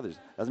 100 brothers.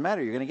 Doesn't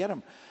matter, you're going to get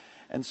them.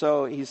 And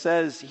so he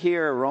says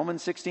here,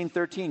 Romans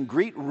 16:13,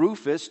 greet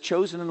Rufus,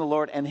 chosen in the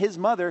Lord, and his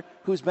mother,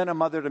 who's been a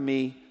mother to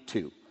me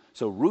too.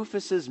 So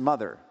Rufus's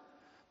mother,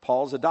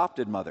 Paul's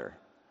adopted mother.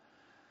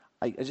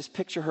 I just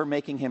picture her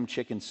making him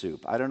chicken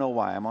soup. I don't know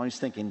why. I'm always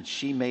thinking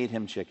she made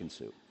him chicken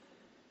soup.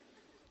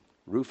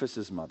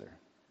 Rufus's mother.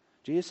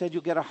 Jesus said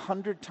you'll get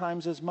 100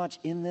 times as much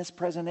in this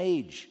present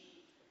age.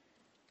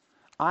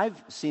 I've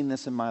seen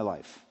this in my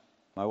life.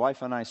 My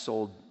wife and I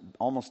sold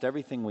almost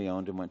everything we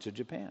owned and went to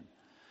Japan.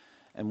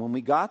 And when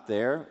we got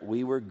there,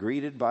 we were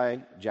greeted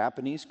by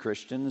Japanese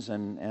Christians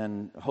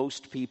and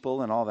host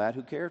people and all that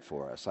who cared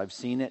for us. I've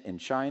seen it in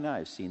China.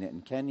 I've seen it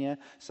in Kenya,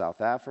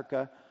 South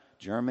Africa,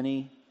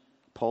 Germany,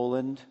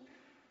 Poland,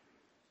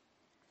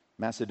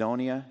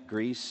 Macedonia,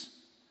 Greece,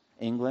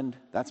 England.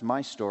 That's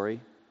my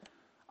story.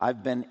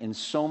 I've been in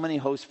so many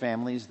host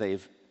families.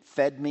 They've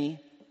fed me.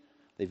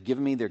 They've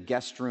given me their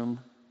guest room.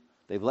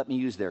 They've let me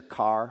use their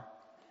car.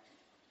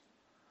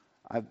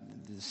 I've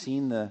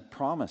seen the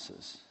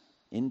promises.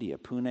 India,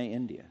 Pune,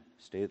 India.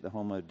 Stayed at the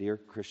home of a dear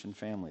Christian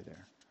family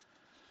there.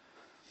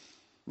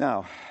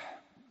 Now,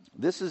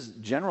 this is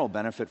general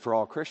benefit for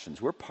all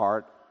Christians. We're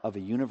part of a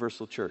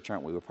universal church,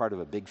 aren't we? We're part of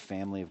a big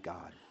family of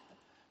God.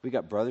 We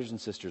got brothers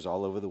and sisters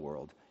all over the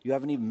world. You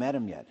haven't even met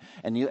them yet.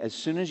 And as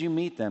soon as you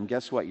meet them,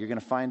 guess what? You're going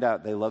to find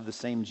out they love the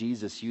same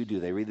Jesus you do.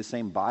 They read the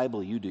same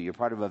Bible you do. You're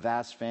part of a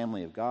vast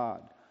family of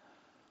God.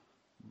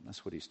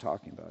 That's what he's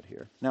talking about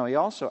here. Now, he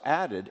also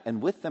added, and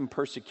with them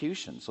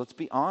persecutions. Let's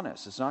be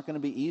honest. It's not going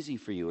to be easy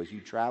for you as you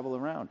travel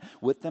around.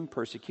 With them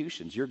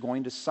persecutions. You're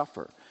going to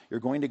suffer. You're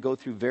going to go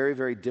through very,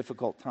 very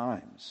difficult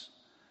times.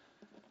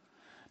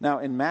 Now,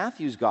 in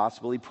Matthew's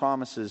gospel, he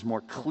promises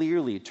more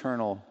clearly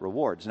eternal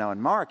rewards. Now, in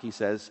Mark, he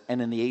says,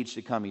 and in the age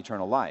to come,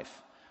 eternal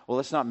life. Well,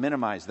 let's not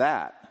minimize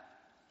that.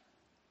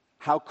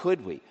 How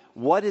could we?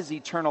 What is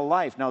eternal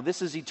life? Now,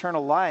 this is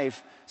eternal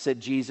life, said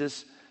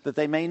Jesus, that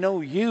they may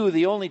know you,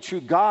 the only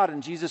true God,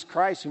 and Jesus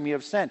Christ, whom you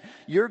have sent.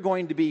 You're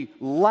going to be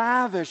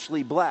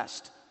lavishly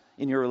blessed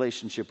in your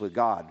relationship with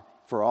God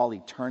for all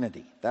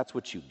eternity. That's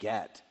what you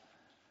get.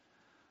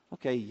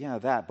 Okay, yeah,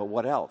 that, but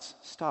what else?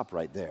 Stop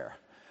right there.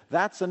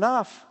 That's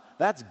enough.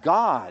 That's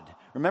God.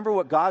 Remember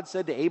what God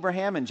said to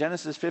Abraham in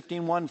Genesis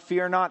 15:1?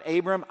 Fear not,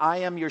 Abram, I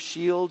am your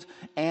shield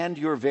and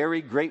your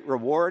very great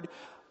reward.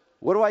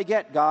 What do I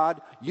get,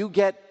 God? You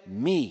get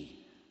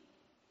me.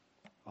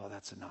 Oh,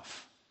 that's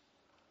enough.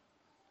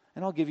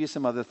 And I'll give you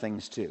some other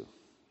things too.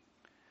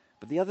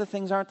 But the other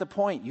things aren't the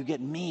point. You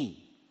get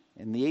me.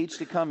 In the age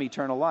to come,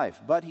 eternal life.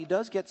 But he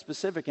does get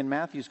specific in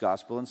Matthew's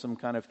gospel in some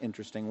kind of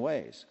interesting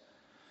ways.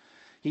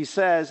 He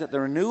says, at the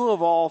renewal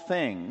of all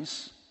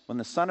things, when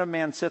the Son of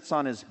Man sits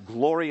on his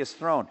glorious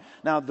throne.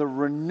 Now, the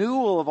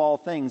renewal of all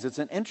things, it's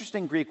an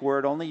interesting Greek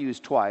word only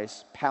used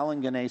twice,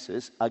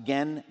 palingenesis,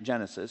 again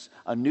Genesis,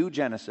 a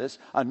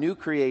new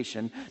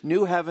creation,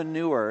 new heaven,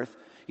 new earth.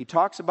 He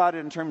talks about it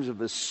in terms of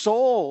the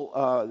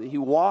soul. He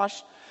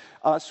washed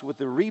us with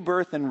the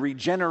rebirth and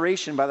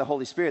regeneration by the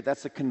Holy Spirit.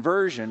 That's the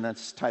conversion.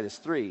 That's Titus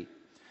 3.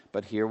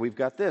 But here we've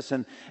got this.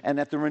 And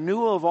at the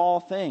renewal of all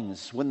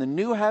things, when the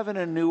new heaven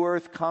and new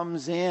earth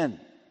comes in,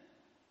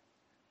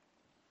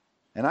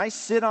 and I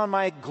sit on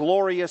my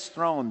glorious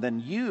throne,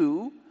 then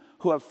you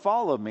who have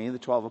followed me, the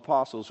 12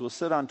 apostles, will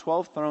sit on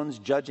 12 thrones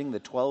judging the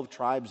 12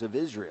 tribes of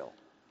Israel.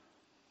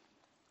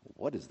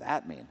 What does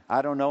that mean?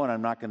 I don't know, and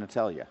I'm not going to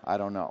tell you. I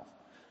don't know.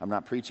 I'm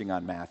not preaching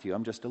on Matthew.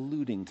 I'm just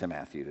alluding to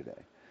Matthew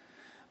today.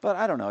 But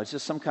I don't know. It's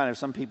just some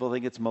people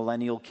think it's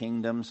millennial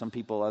kingdom. Some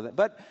people other.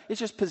 But it's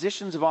just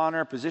positions of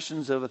honor,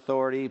 positions of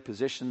authority,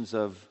 positions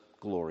of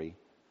glory.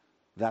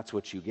 That's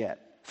what you get.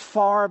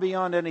 Far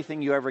beyond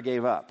anything you ever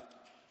gave up.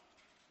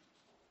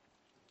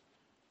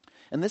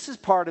 And this is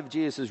part of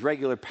Jesus'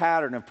 regular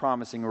pattern of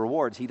promising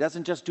rewards. He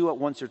doesn't just do it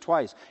once or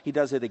twice. He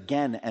does it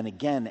again and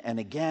again and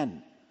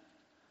again.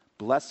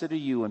 Blessed are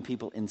you when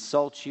people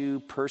insult you,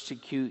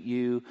 persecute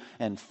you,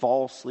 and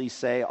falsely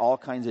say all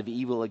kinds of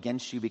evil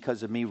against you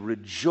because of me.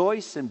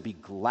 Rejoice and be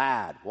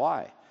glad.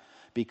 Why?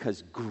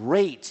 Because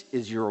great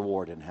is your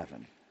reward in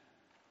heaven.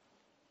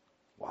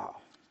 Wow.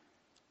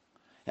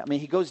 I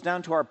mean, he goes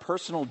down to our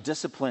personal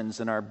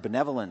disciplines and our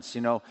benevolence.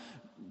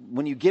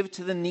 When you give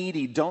to the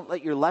needy, don't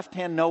let your left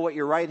hand know what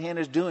your right hand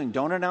is doing.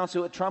 Don't announce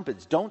it with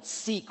trumpets. Don't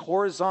seek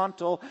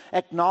horizontal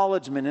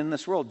acknowledgement in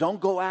this world.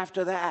 Don't go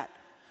after that.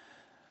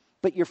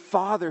 But your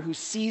Father who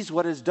sees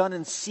what is done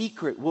in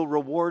secret will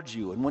reward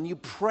you. And when you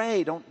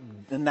pray, don't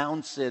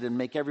announce it and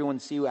make everyone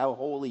see how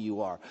holy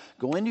you are.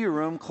 Go into your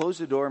room, close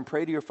the door, and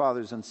pray to your Father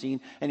who's unseen.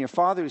 And your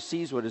Father who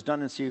sees what is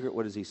done in secret,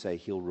 what does he say?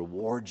 He'll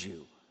reward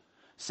you.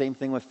 Same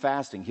thing with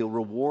fasting. He'll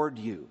reward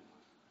you.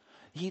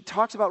 He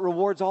talks about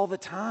rewards all the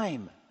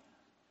time.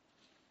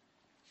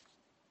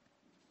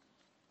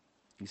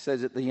 He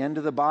says at the end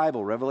of the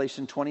Bible,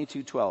 Revelation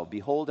 22:12,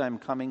 behold, I'm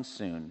coming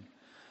soon.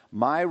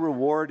 My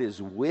reward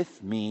is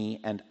with me,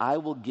 and I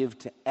will give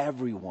to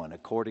everyone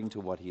according to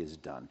what he has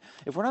done.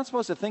 If we're not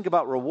supposed to think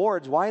about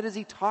rewards, why does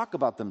he talk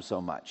about them so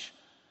much?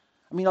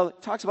 I mean, he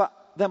talks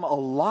about them a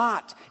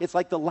lot. It's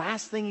like the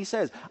last thing he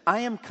says. I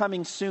am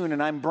coming soon,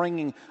 and I'm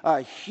bringing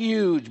a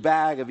huge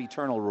bag of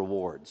eternal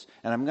rewards.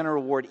 And I'm going to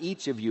reward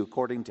each of you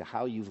according to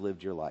how you've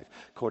lived your life,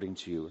 according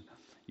to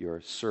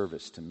your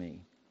service to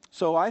me.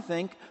 So I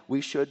think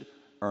we should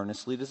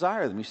earnestly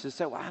desire them. You should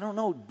say, well, I don't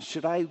know,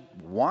 should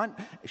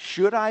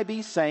I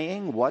be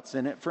saying what's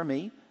in it for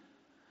me?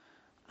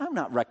 I'm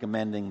not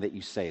recommending that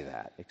you say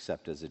that,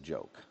 except as a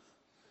joke.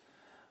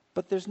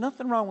 But there's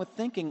nothing wrong with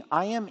thinking,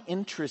 I am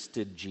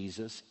interested,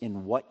 Jesus,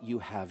 in what you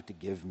have to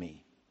give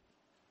me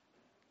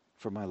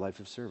for my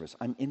life of service.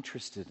 I'm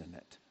interested in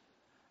it.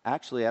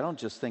 Actually, I don't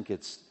just think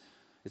it's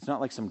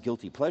not like some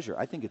guilty pleasure.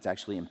 I think it's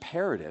actually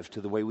imperative to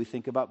the way we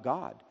think about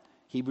God.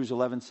 Hebrews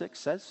 11:6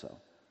 says so.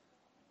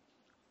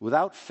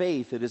 Without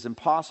faith, it is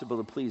impossible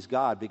to please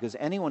God because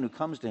anyone who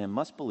comes to him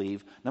must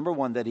believe, number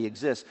one, that he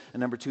exists, and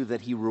number two,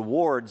 that he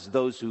rewards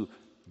those who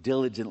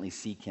diligently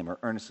seek him or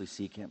earnestly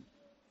seek him.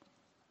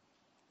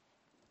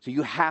 So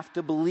you have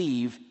to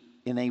believe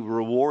in a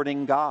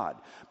rewarding God.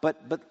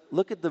 But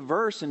look at the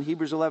verse in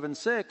Hebrews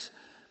 11:6.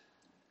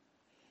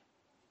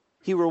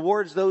 He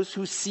rewards those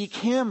who seek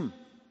him.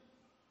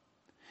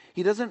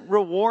 He doesn't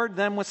reward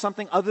them with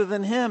something other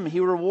than him. He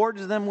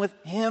rewards them with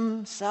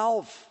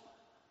himself.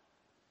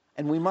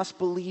 And we must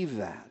believe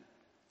that.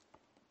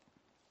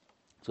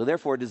 So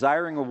therefore,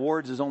 desiring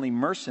rewards is only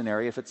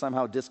mercenary if it's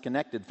somehow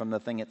disconnected from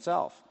the thing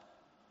itself.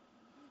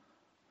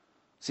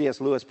 C.S.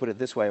 Lewis put it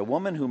this way: a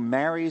woman who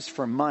marries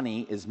for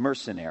money is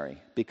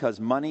mercenary because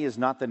money is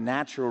not the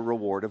natural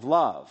reward of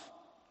love.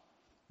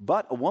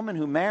 But a woman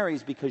who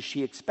marries because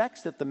she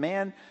expects that the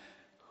man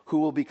who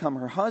will become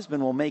her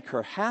husband will make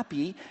her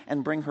happy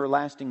and bring her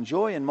lasting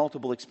joy and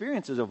multiple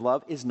experiences of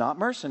love is not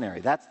mercenary.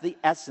 That's the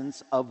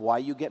essence of why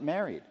you get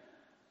married.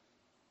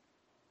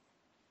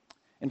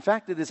 In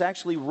fact, it is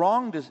actually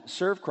wrong to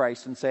serve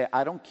Christ and say,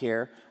 I don't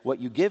care what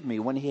you give me,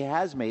 when he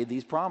has made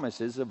these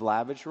promises of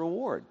lavish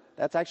reward.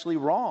 That's actually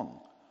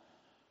wrong.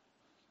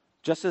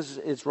 Just as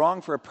it's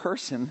wrong for a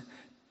person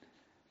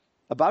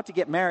about to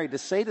get married to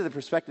say to the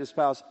prospective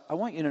spouse, I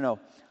want you to know,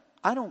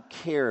 I don't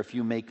care if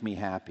you make me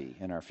happy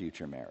in our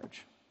future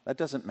marriage. That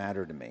doesn't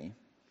matter to me.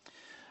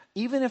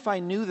 Even if I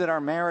knew that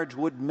our marriage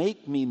would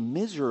make me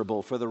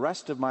miserable for the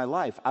rest of my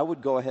life, I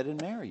would go ahead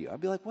and marry you. I'd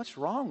be like, what's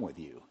wrong with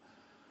you?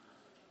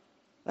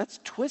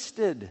 That's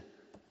twisted.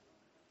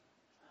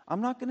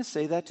 I'm not going to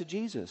say that to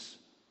Jesus.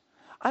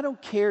 I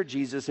don't care,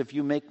 Jesus, if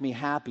you make me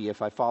happy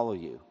if I follow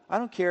you. I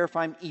don't care if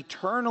I'm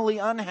eternally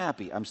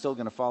unhappy. I'm still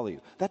going to follow you.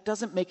 That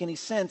doesn't make any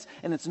sense,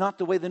 and it's not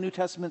the way the New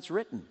Testament's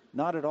written.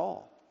 Not at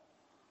all.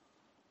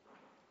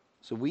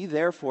 So we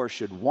therefore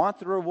should want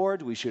the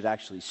reward. We should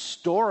actually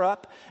store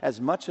up as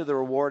much of the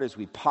reward as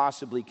we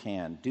possibly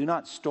can. Do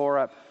not store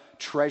up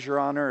treasure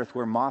on earth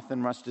where moth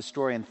and rust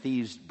destroy and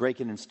thieves break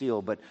in and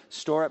steal, but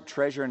store up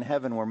treasure in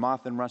heaven where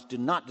moth and rust do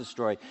not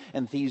destroy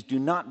and thieves do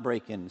not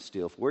break in and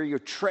steal. Where your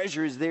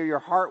treasure is, there your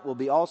heart will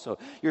be also.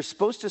 You're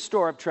supposed to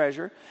store up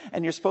treasure,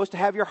 and you're supposed to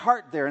have your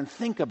heart there and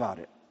think about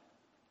it.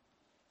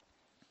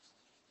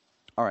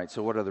 All right,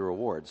 so what are the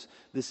rewards?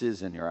 This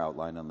is in your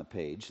outline on the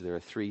page. There are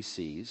 3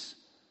 C's.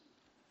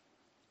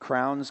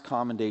 Crowns,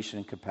 commendation,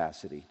 and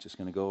capacity. Just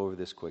going to go over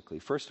this quickly.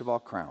 First of all,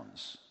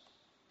 crowns.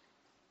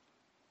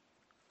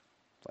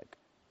 Like,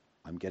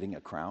 I'm getting a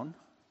crown?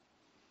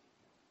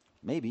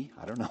 Maybe.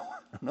 I don't know.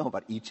 I don't know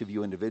about each of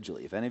you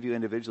individually. If any of you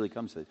individually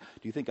comes and says,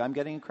 do you think I'm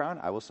getting a crown?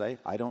 I will say,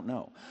 I don't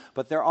know.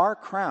 But there are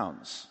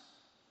crowns.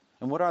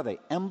 And what are they?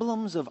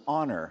 Emblems of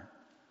honor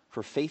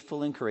for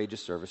faithful and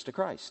courageous service to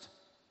Christ.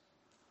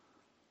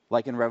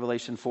 Like in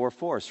Revelation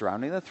 4:4,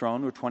 surrounding the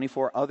throne were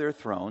 24 other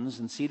thrones,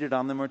 and seated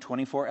on them were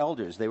 24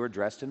 elders. They were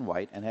dressed in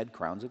white and had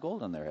crowns of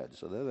gold on their heads.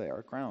 So there they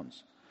are,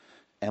 crowns.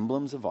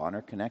 Emblems of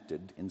honor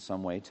connected in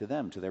some way to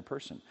them, to their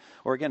person.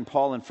 Or again,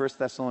 Paul in 1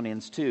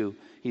 Thessalonians 2,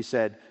 he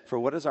said, for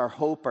what is our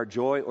hope, our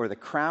joy, or the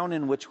crown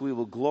in which we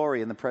will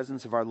glory in the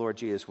presence of our Lord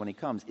Jesus when he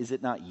comes? Is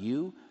it not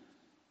you?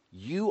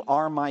 You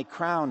are my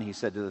crown, he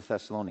said to the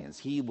Thessalonians.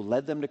 He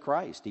led them to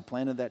Christ. He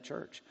planted that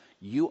church.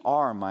 You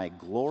are my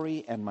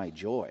glory and my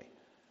joy.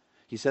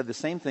 He said the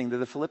same thing to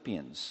the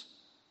Philippians.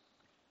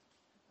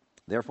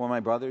 Therefore, my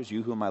brothers,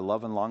 you whom I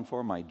love and long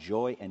for, my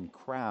joy and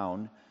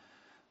crown,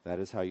 that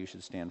is how you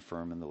should stand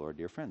firm in the Lord,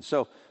 dear friends.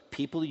 So,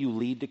 people you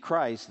lead to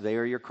Christ, they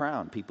are your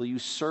crown. People you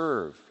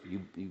serve,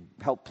 you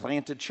help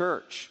plant a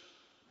church,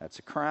 that's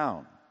a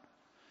crown.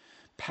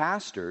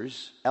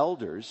 Pastors,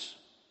 elders,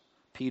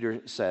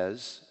 Peter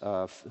says,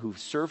 who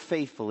serve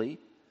faithfully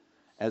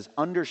as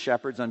under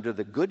shepherds under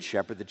the good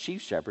shepherd, the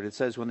chief shepherd. It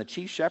says when the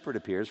chief shepherd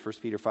appears, 1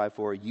 Peter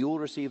 5:4, you will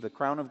receive the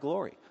crown of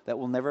glory that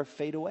will never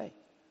fade away.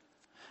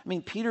 I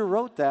mean, Peter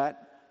wrote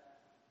that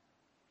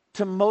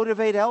to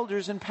motivate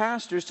elders and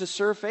pastors to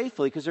serve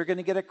faithfully because they're going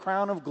to get a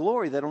crown of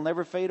glory that will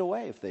never fade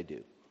away if they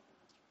do.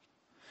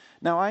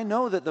 Now, I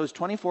know that those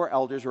 24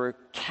 elders were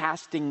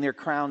casting their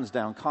crowns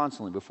down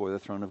constantly before the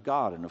throne of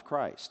God and of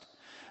Christ.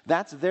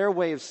 That's their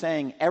way of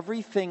saying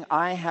everything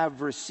I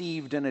have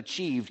received and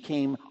achieved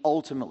came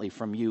ultimately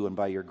from you and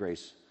by your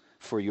grace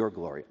for your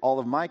glory. All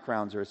of my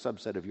crowns are a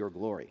subset of your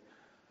glory.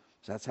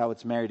 So that's how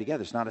it's married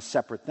together. It's not a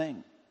separate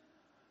thing,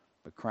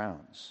 but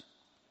crowns.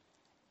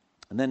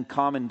 And then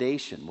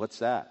commendation. What's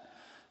that?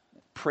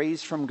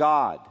 Praise from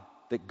God,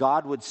 that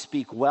God would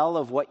speak well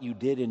of what you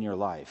did in your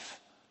life.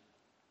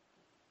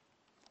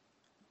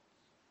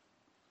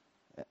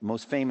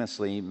 Most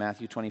famously,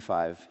 Matthew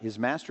 25, his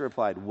master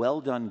replied, well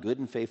done, good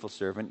and faithful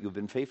servant. You've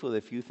been faithful with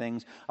a few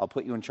things. I'll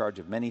put you in charge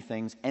of many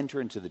things. Enter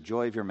into the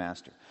joy of your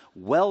master.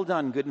 Well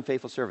done, good and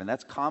faithful servant.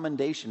 That's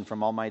commendation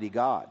from Almighty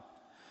God.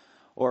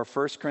 Or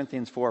 1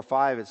 Corinthians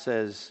 4:5, it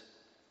says,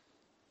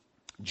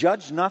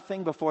 judge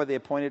nothing before the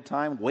appointed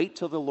time. Wait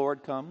till the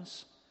Lord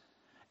comes.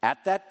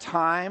 At that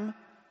time,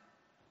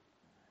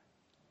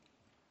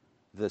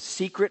 the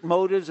secret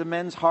motives of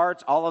men's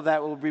hearts, all of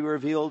that will be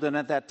revealed. And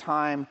at that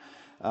time,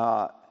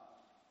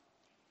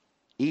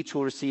 each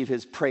will receive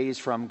his praise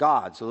from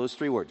God. So those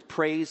three words,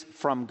 praise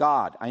from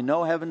God. I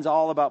know heaven's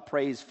all about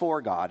praise for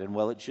God, and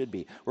well, it should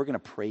be. We're going to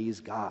praise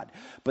God.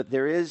 But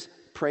there is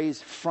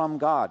praise from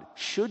God.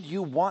 Should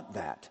you want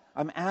that?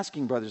 I'm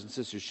asking, brothers and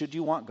sisters, should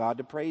you want God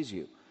to praise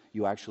you?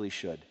 You actually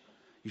should.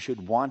 You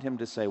should want him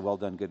to say, well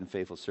done, good and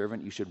faithful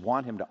servant. You should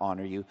want him to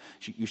honor you.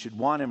 You should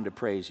want him to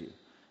praise you.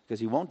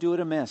 Because he won't do it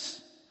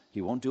amiss.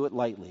 He won't do it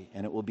lightly.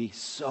 And it will be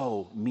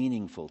so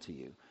meaningful to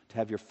you to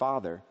have your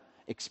Father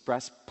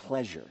express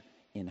pleasure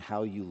in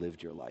how you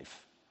lived your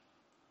life.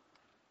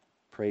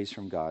 Praise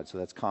from God. So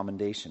that's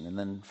commendation. And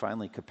then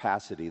finally,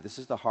 capacity. This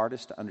is the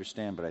hardest to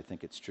understand, but I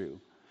think it's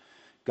true.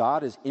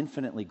 God is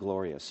infinitely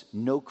glorious.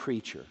 No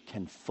creature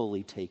can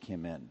fully take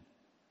him in.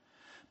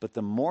 But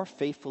the more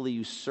faithfully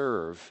you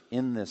serve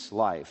in this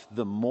life,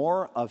 the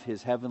more of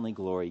his heavenly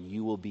glory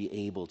you will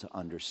be able to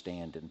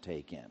understand and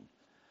take in.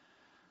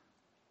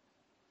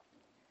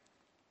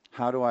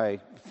 How do I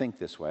think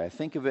this way? I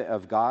think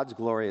of God's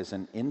glory as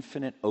an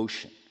infinite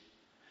ocean,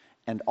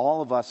 and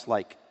all of us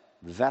like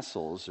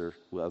vessels or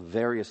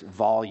various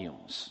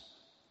volumes,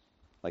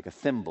 like a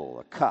thimble,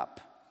 a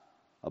cup,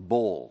 a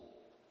bowl,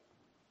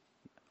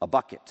 a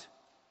bucket,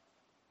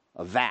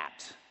 a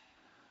vat,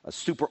 a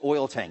super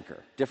oil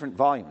tanker, different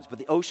volumes. But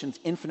the ocean's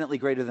infinitely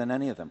greater than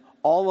any of them.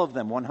 All of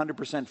them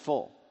 100%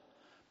 full,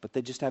 but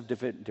they just have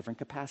different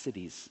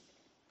capacities.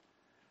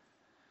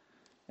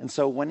 And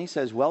so when he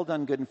says, well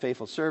done, good and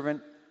faithful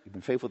servant, you've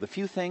been faithful with a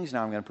few things,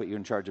 now I'm going to put you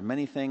in charge of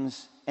many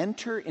things.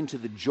 Enter into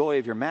the joy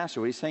of your master.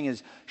 What he's saying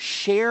is,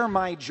 share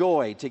my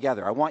joy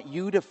together. I want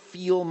you to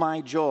feel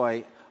my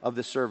joy of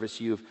the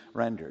service you've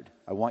rendered.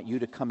 I want you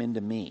to come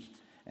into me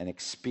and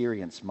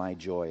experience my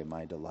joy and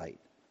my delight.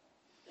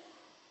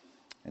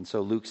 And so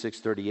Luke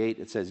 6:38,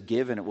 it says,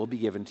 give and it will be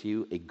given to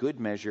you, a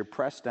good measure,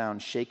 pressed down,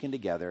 shaken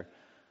together,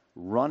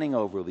 running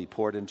over will be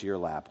poured into your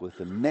lap. With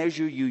the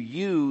measure you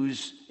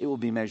use, it will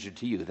be measured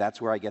to you.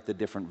 That's where I get the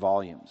different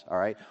volumes, all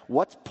right?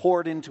 What's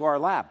poured into our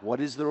lap?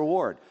 What is the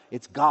reward?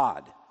 It's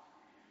God.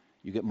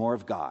 You get more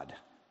of God,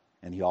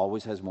 and he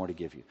always has more to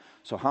give you.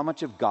 So how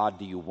much of God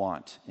do you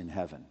want in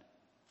heaven?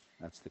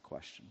 That's the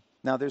question.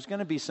 Now, there's going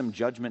to be some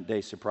judgment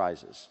day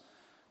surprises.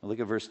 Look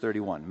at verse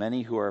 31.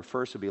 Many who are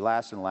first will be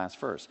last and last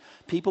first.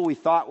 People we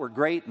thought were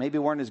great maybe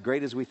weren't as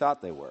great as we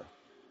thought they were.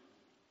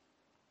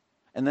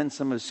 And then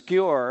some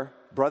obscure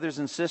brothers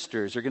and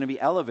sisters are going to be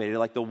elevated.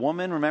 Like the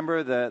woman,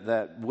 remember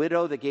the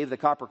widow that gave the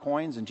copper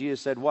coins? And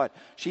Jesus said what?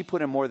 She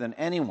put in more than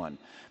anyone.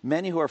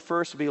 Many who are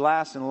first will be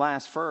last and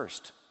last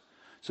first.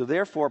 So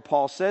therefore,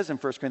 Paul says in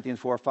 1 Corinthians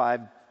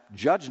 4:5,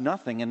 judge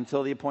nothing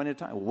until the appointed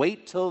time.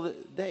 Wait till the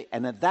day.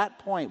 And at that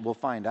point, we'll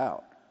find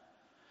out.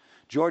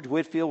 George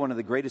Whitefield, one of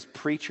the greatest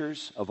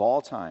preachers of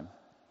all time,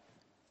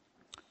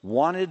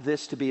 wanted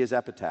this to be his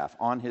epitaph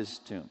on his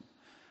tomb.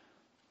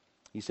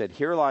 He said,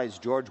 here lies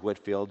George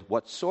Whitefield.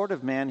 What sort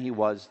of man he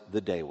was,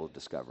 the day will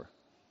discover.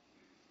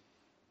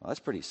 Well,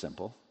 that's pretty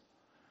simple.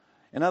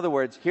 In other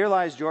words, here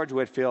lies George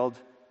Whitefield.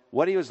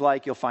 What he was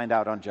like, you'll find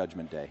out on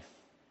Judgment Day.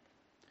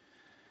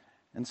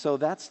 And so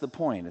that's the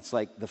point. It's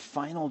like the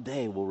final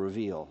day will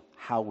reveal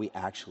how we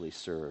actually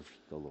served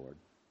the Lord.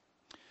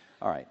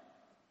 All right,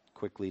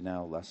 quickly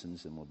now,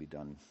 lessons, and we'll be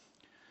done.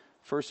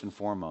 First and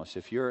foremost,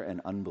 if you're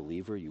an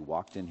unbeliever, you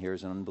walked in here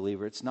as an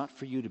unbeliever, it's not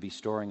for you to be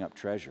storing up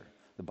treasure.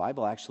 The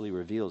Bible actually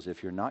reveals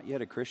if you're not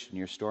yet a Christian,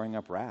 you're storing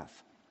up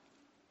wrath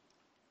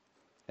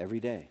every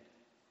day.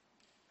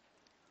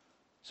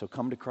 So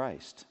come to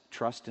Christ.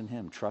 Trust in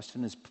Him. Trust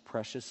in His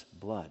precious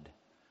blood.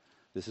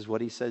 This is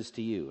what He says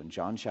to you in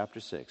John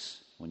chapter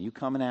 6. When you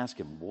come and ask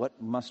Him,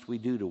 what must we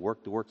do to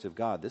work the works of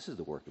God? This is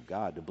the work of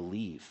God, to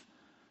believe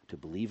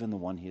in the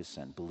one He has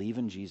sent. Believe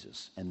in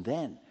Jesus. And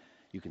then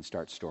you can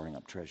start storing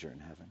up treasure in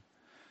heaven.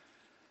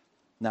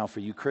 Now, for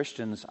you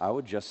Christians, I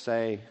would just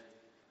say,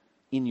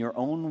 in your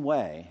own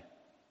way,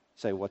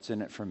 say, what's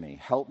in it for me?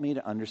 Help me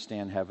to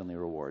understand heavenly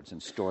rewards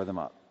and store them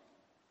up.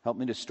 Help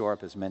me to store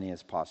up as many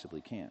as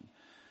possibly can.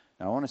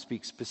 Now, I want to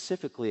speak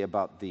specifically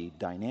about the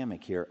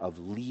dynamic here of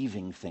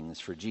leaving things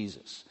for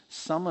Jesus.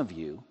 Some of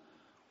you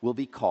will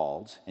be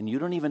called, and you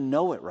don't even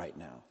know it right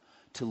now,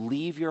 to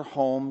leave your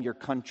home, your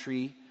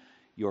country,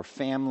 your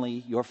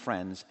family, your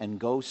friends, and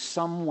go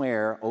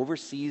somewhere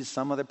overseas,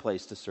 some other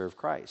place to serve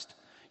Christ.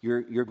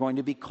 You're going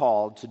to be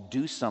called to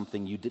do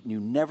something you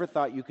never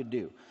thought you could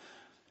do.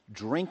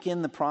 Drink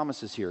in the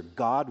promises here.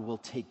 God will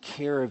take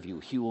care of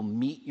you. He will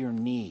meet your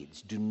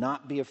needs. Do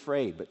not be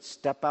afraid, but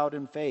step out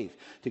in faith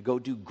to go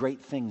do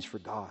great things for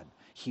God.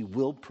 He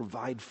will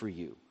provide for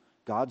you.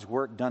 God's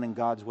work done in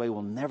God's way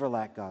will never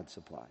lack God's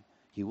supply.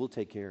 He will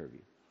take care of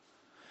you.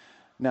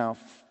 Now,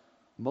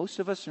 most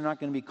of us are not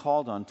going to be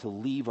called on to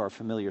leave our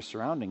familiar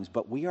surroundings,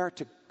 but we are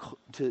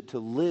to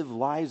live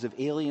lives of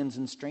aliens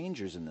and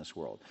strangers in this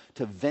world,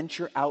 to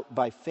venture out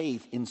by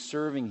faith in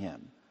serving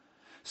Him.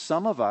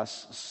 Some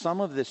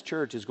of this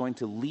church is going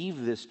to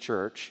leave this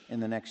church in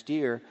the next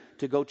year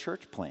to go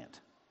church plant.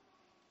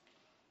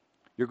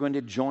 You're going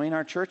to join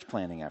our church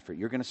planting effort.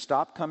 You're going to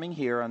stop coming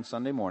here on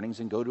Sunday mornings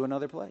and go to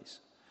another place.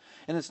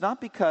 And it's not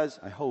because,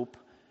 I hope,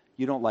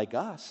 you don't like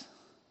us.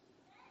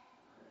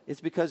 It's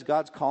because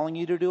God's calling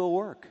you to do a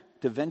work,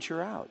 to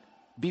venture out.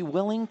 Be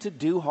willing to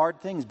do hard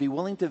things. Be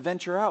willing to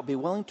venture out. Be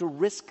willing to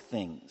risk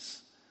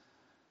things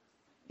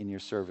in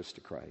your service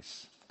to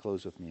Christ.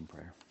 Close with me in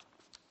prayer.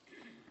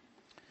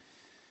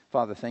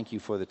 Father, thank you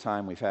for the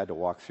time we've had to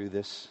walk through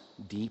this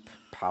deep,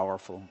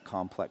 powerful,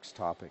 complex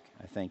topic.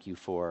 I thank you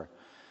for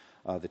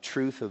the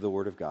truth of the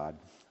Word of God.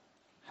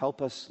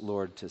 Help us,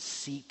 Lord, to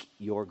seek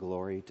your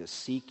glory, to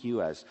seek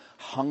you as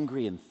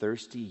hungry and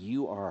thirsty.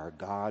 You are our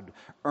God.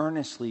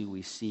 Earnestly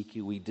we seek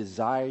you. We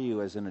desire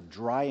you as in a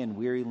dry and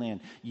weary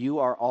land. You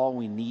are all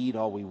we need,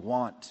 all we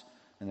want,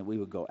 and that we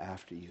would go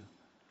after you.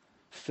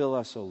 Fill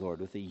us, O Lord,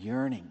 with a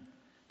yearning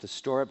to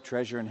store up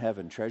treasure in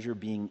heaven, treasure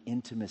being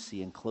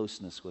intimacy and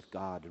closeness with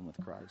God and with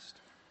Christ.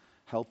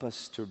 Help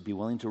us to be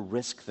willing to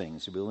risk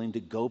things, to be willing to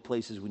go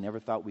places we never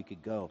thought we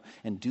could go,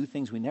 and do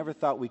things we never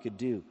thought we could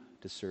do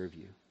to serve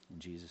you. In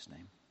Jesus'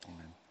 name,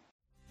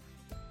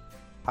 amen.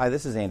 Hi,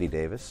 this is Andy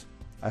Davis.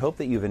 I hope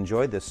that you've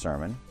enjoyed this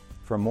sermon.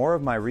 For more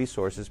of my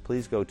resources,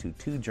 please go to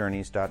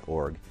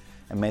twojourneys.org,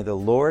 and may the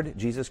Lord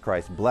Jesus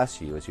Christ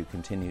bless you as you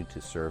continue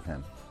to serve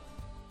Him.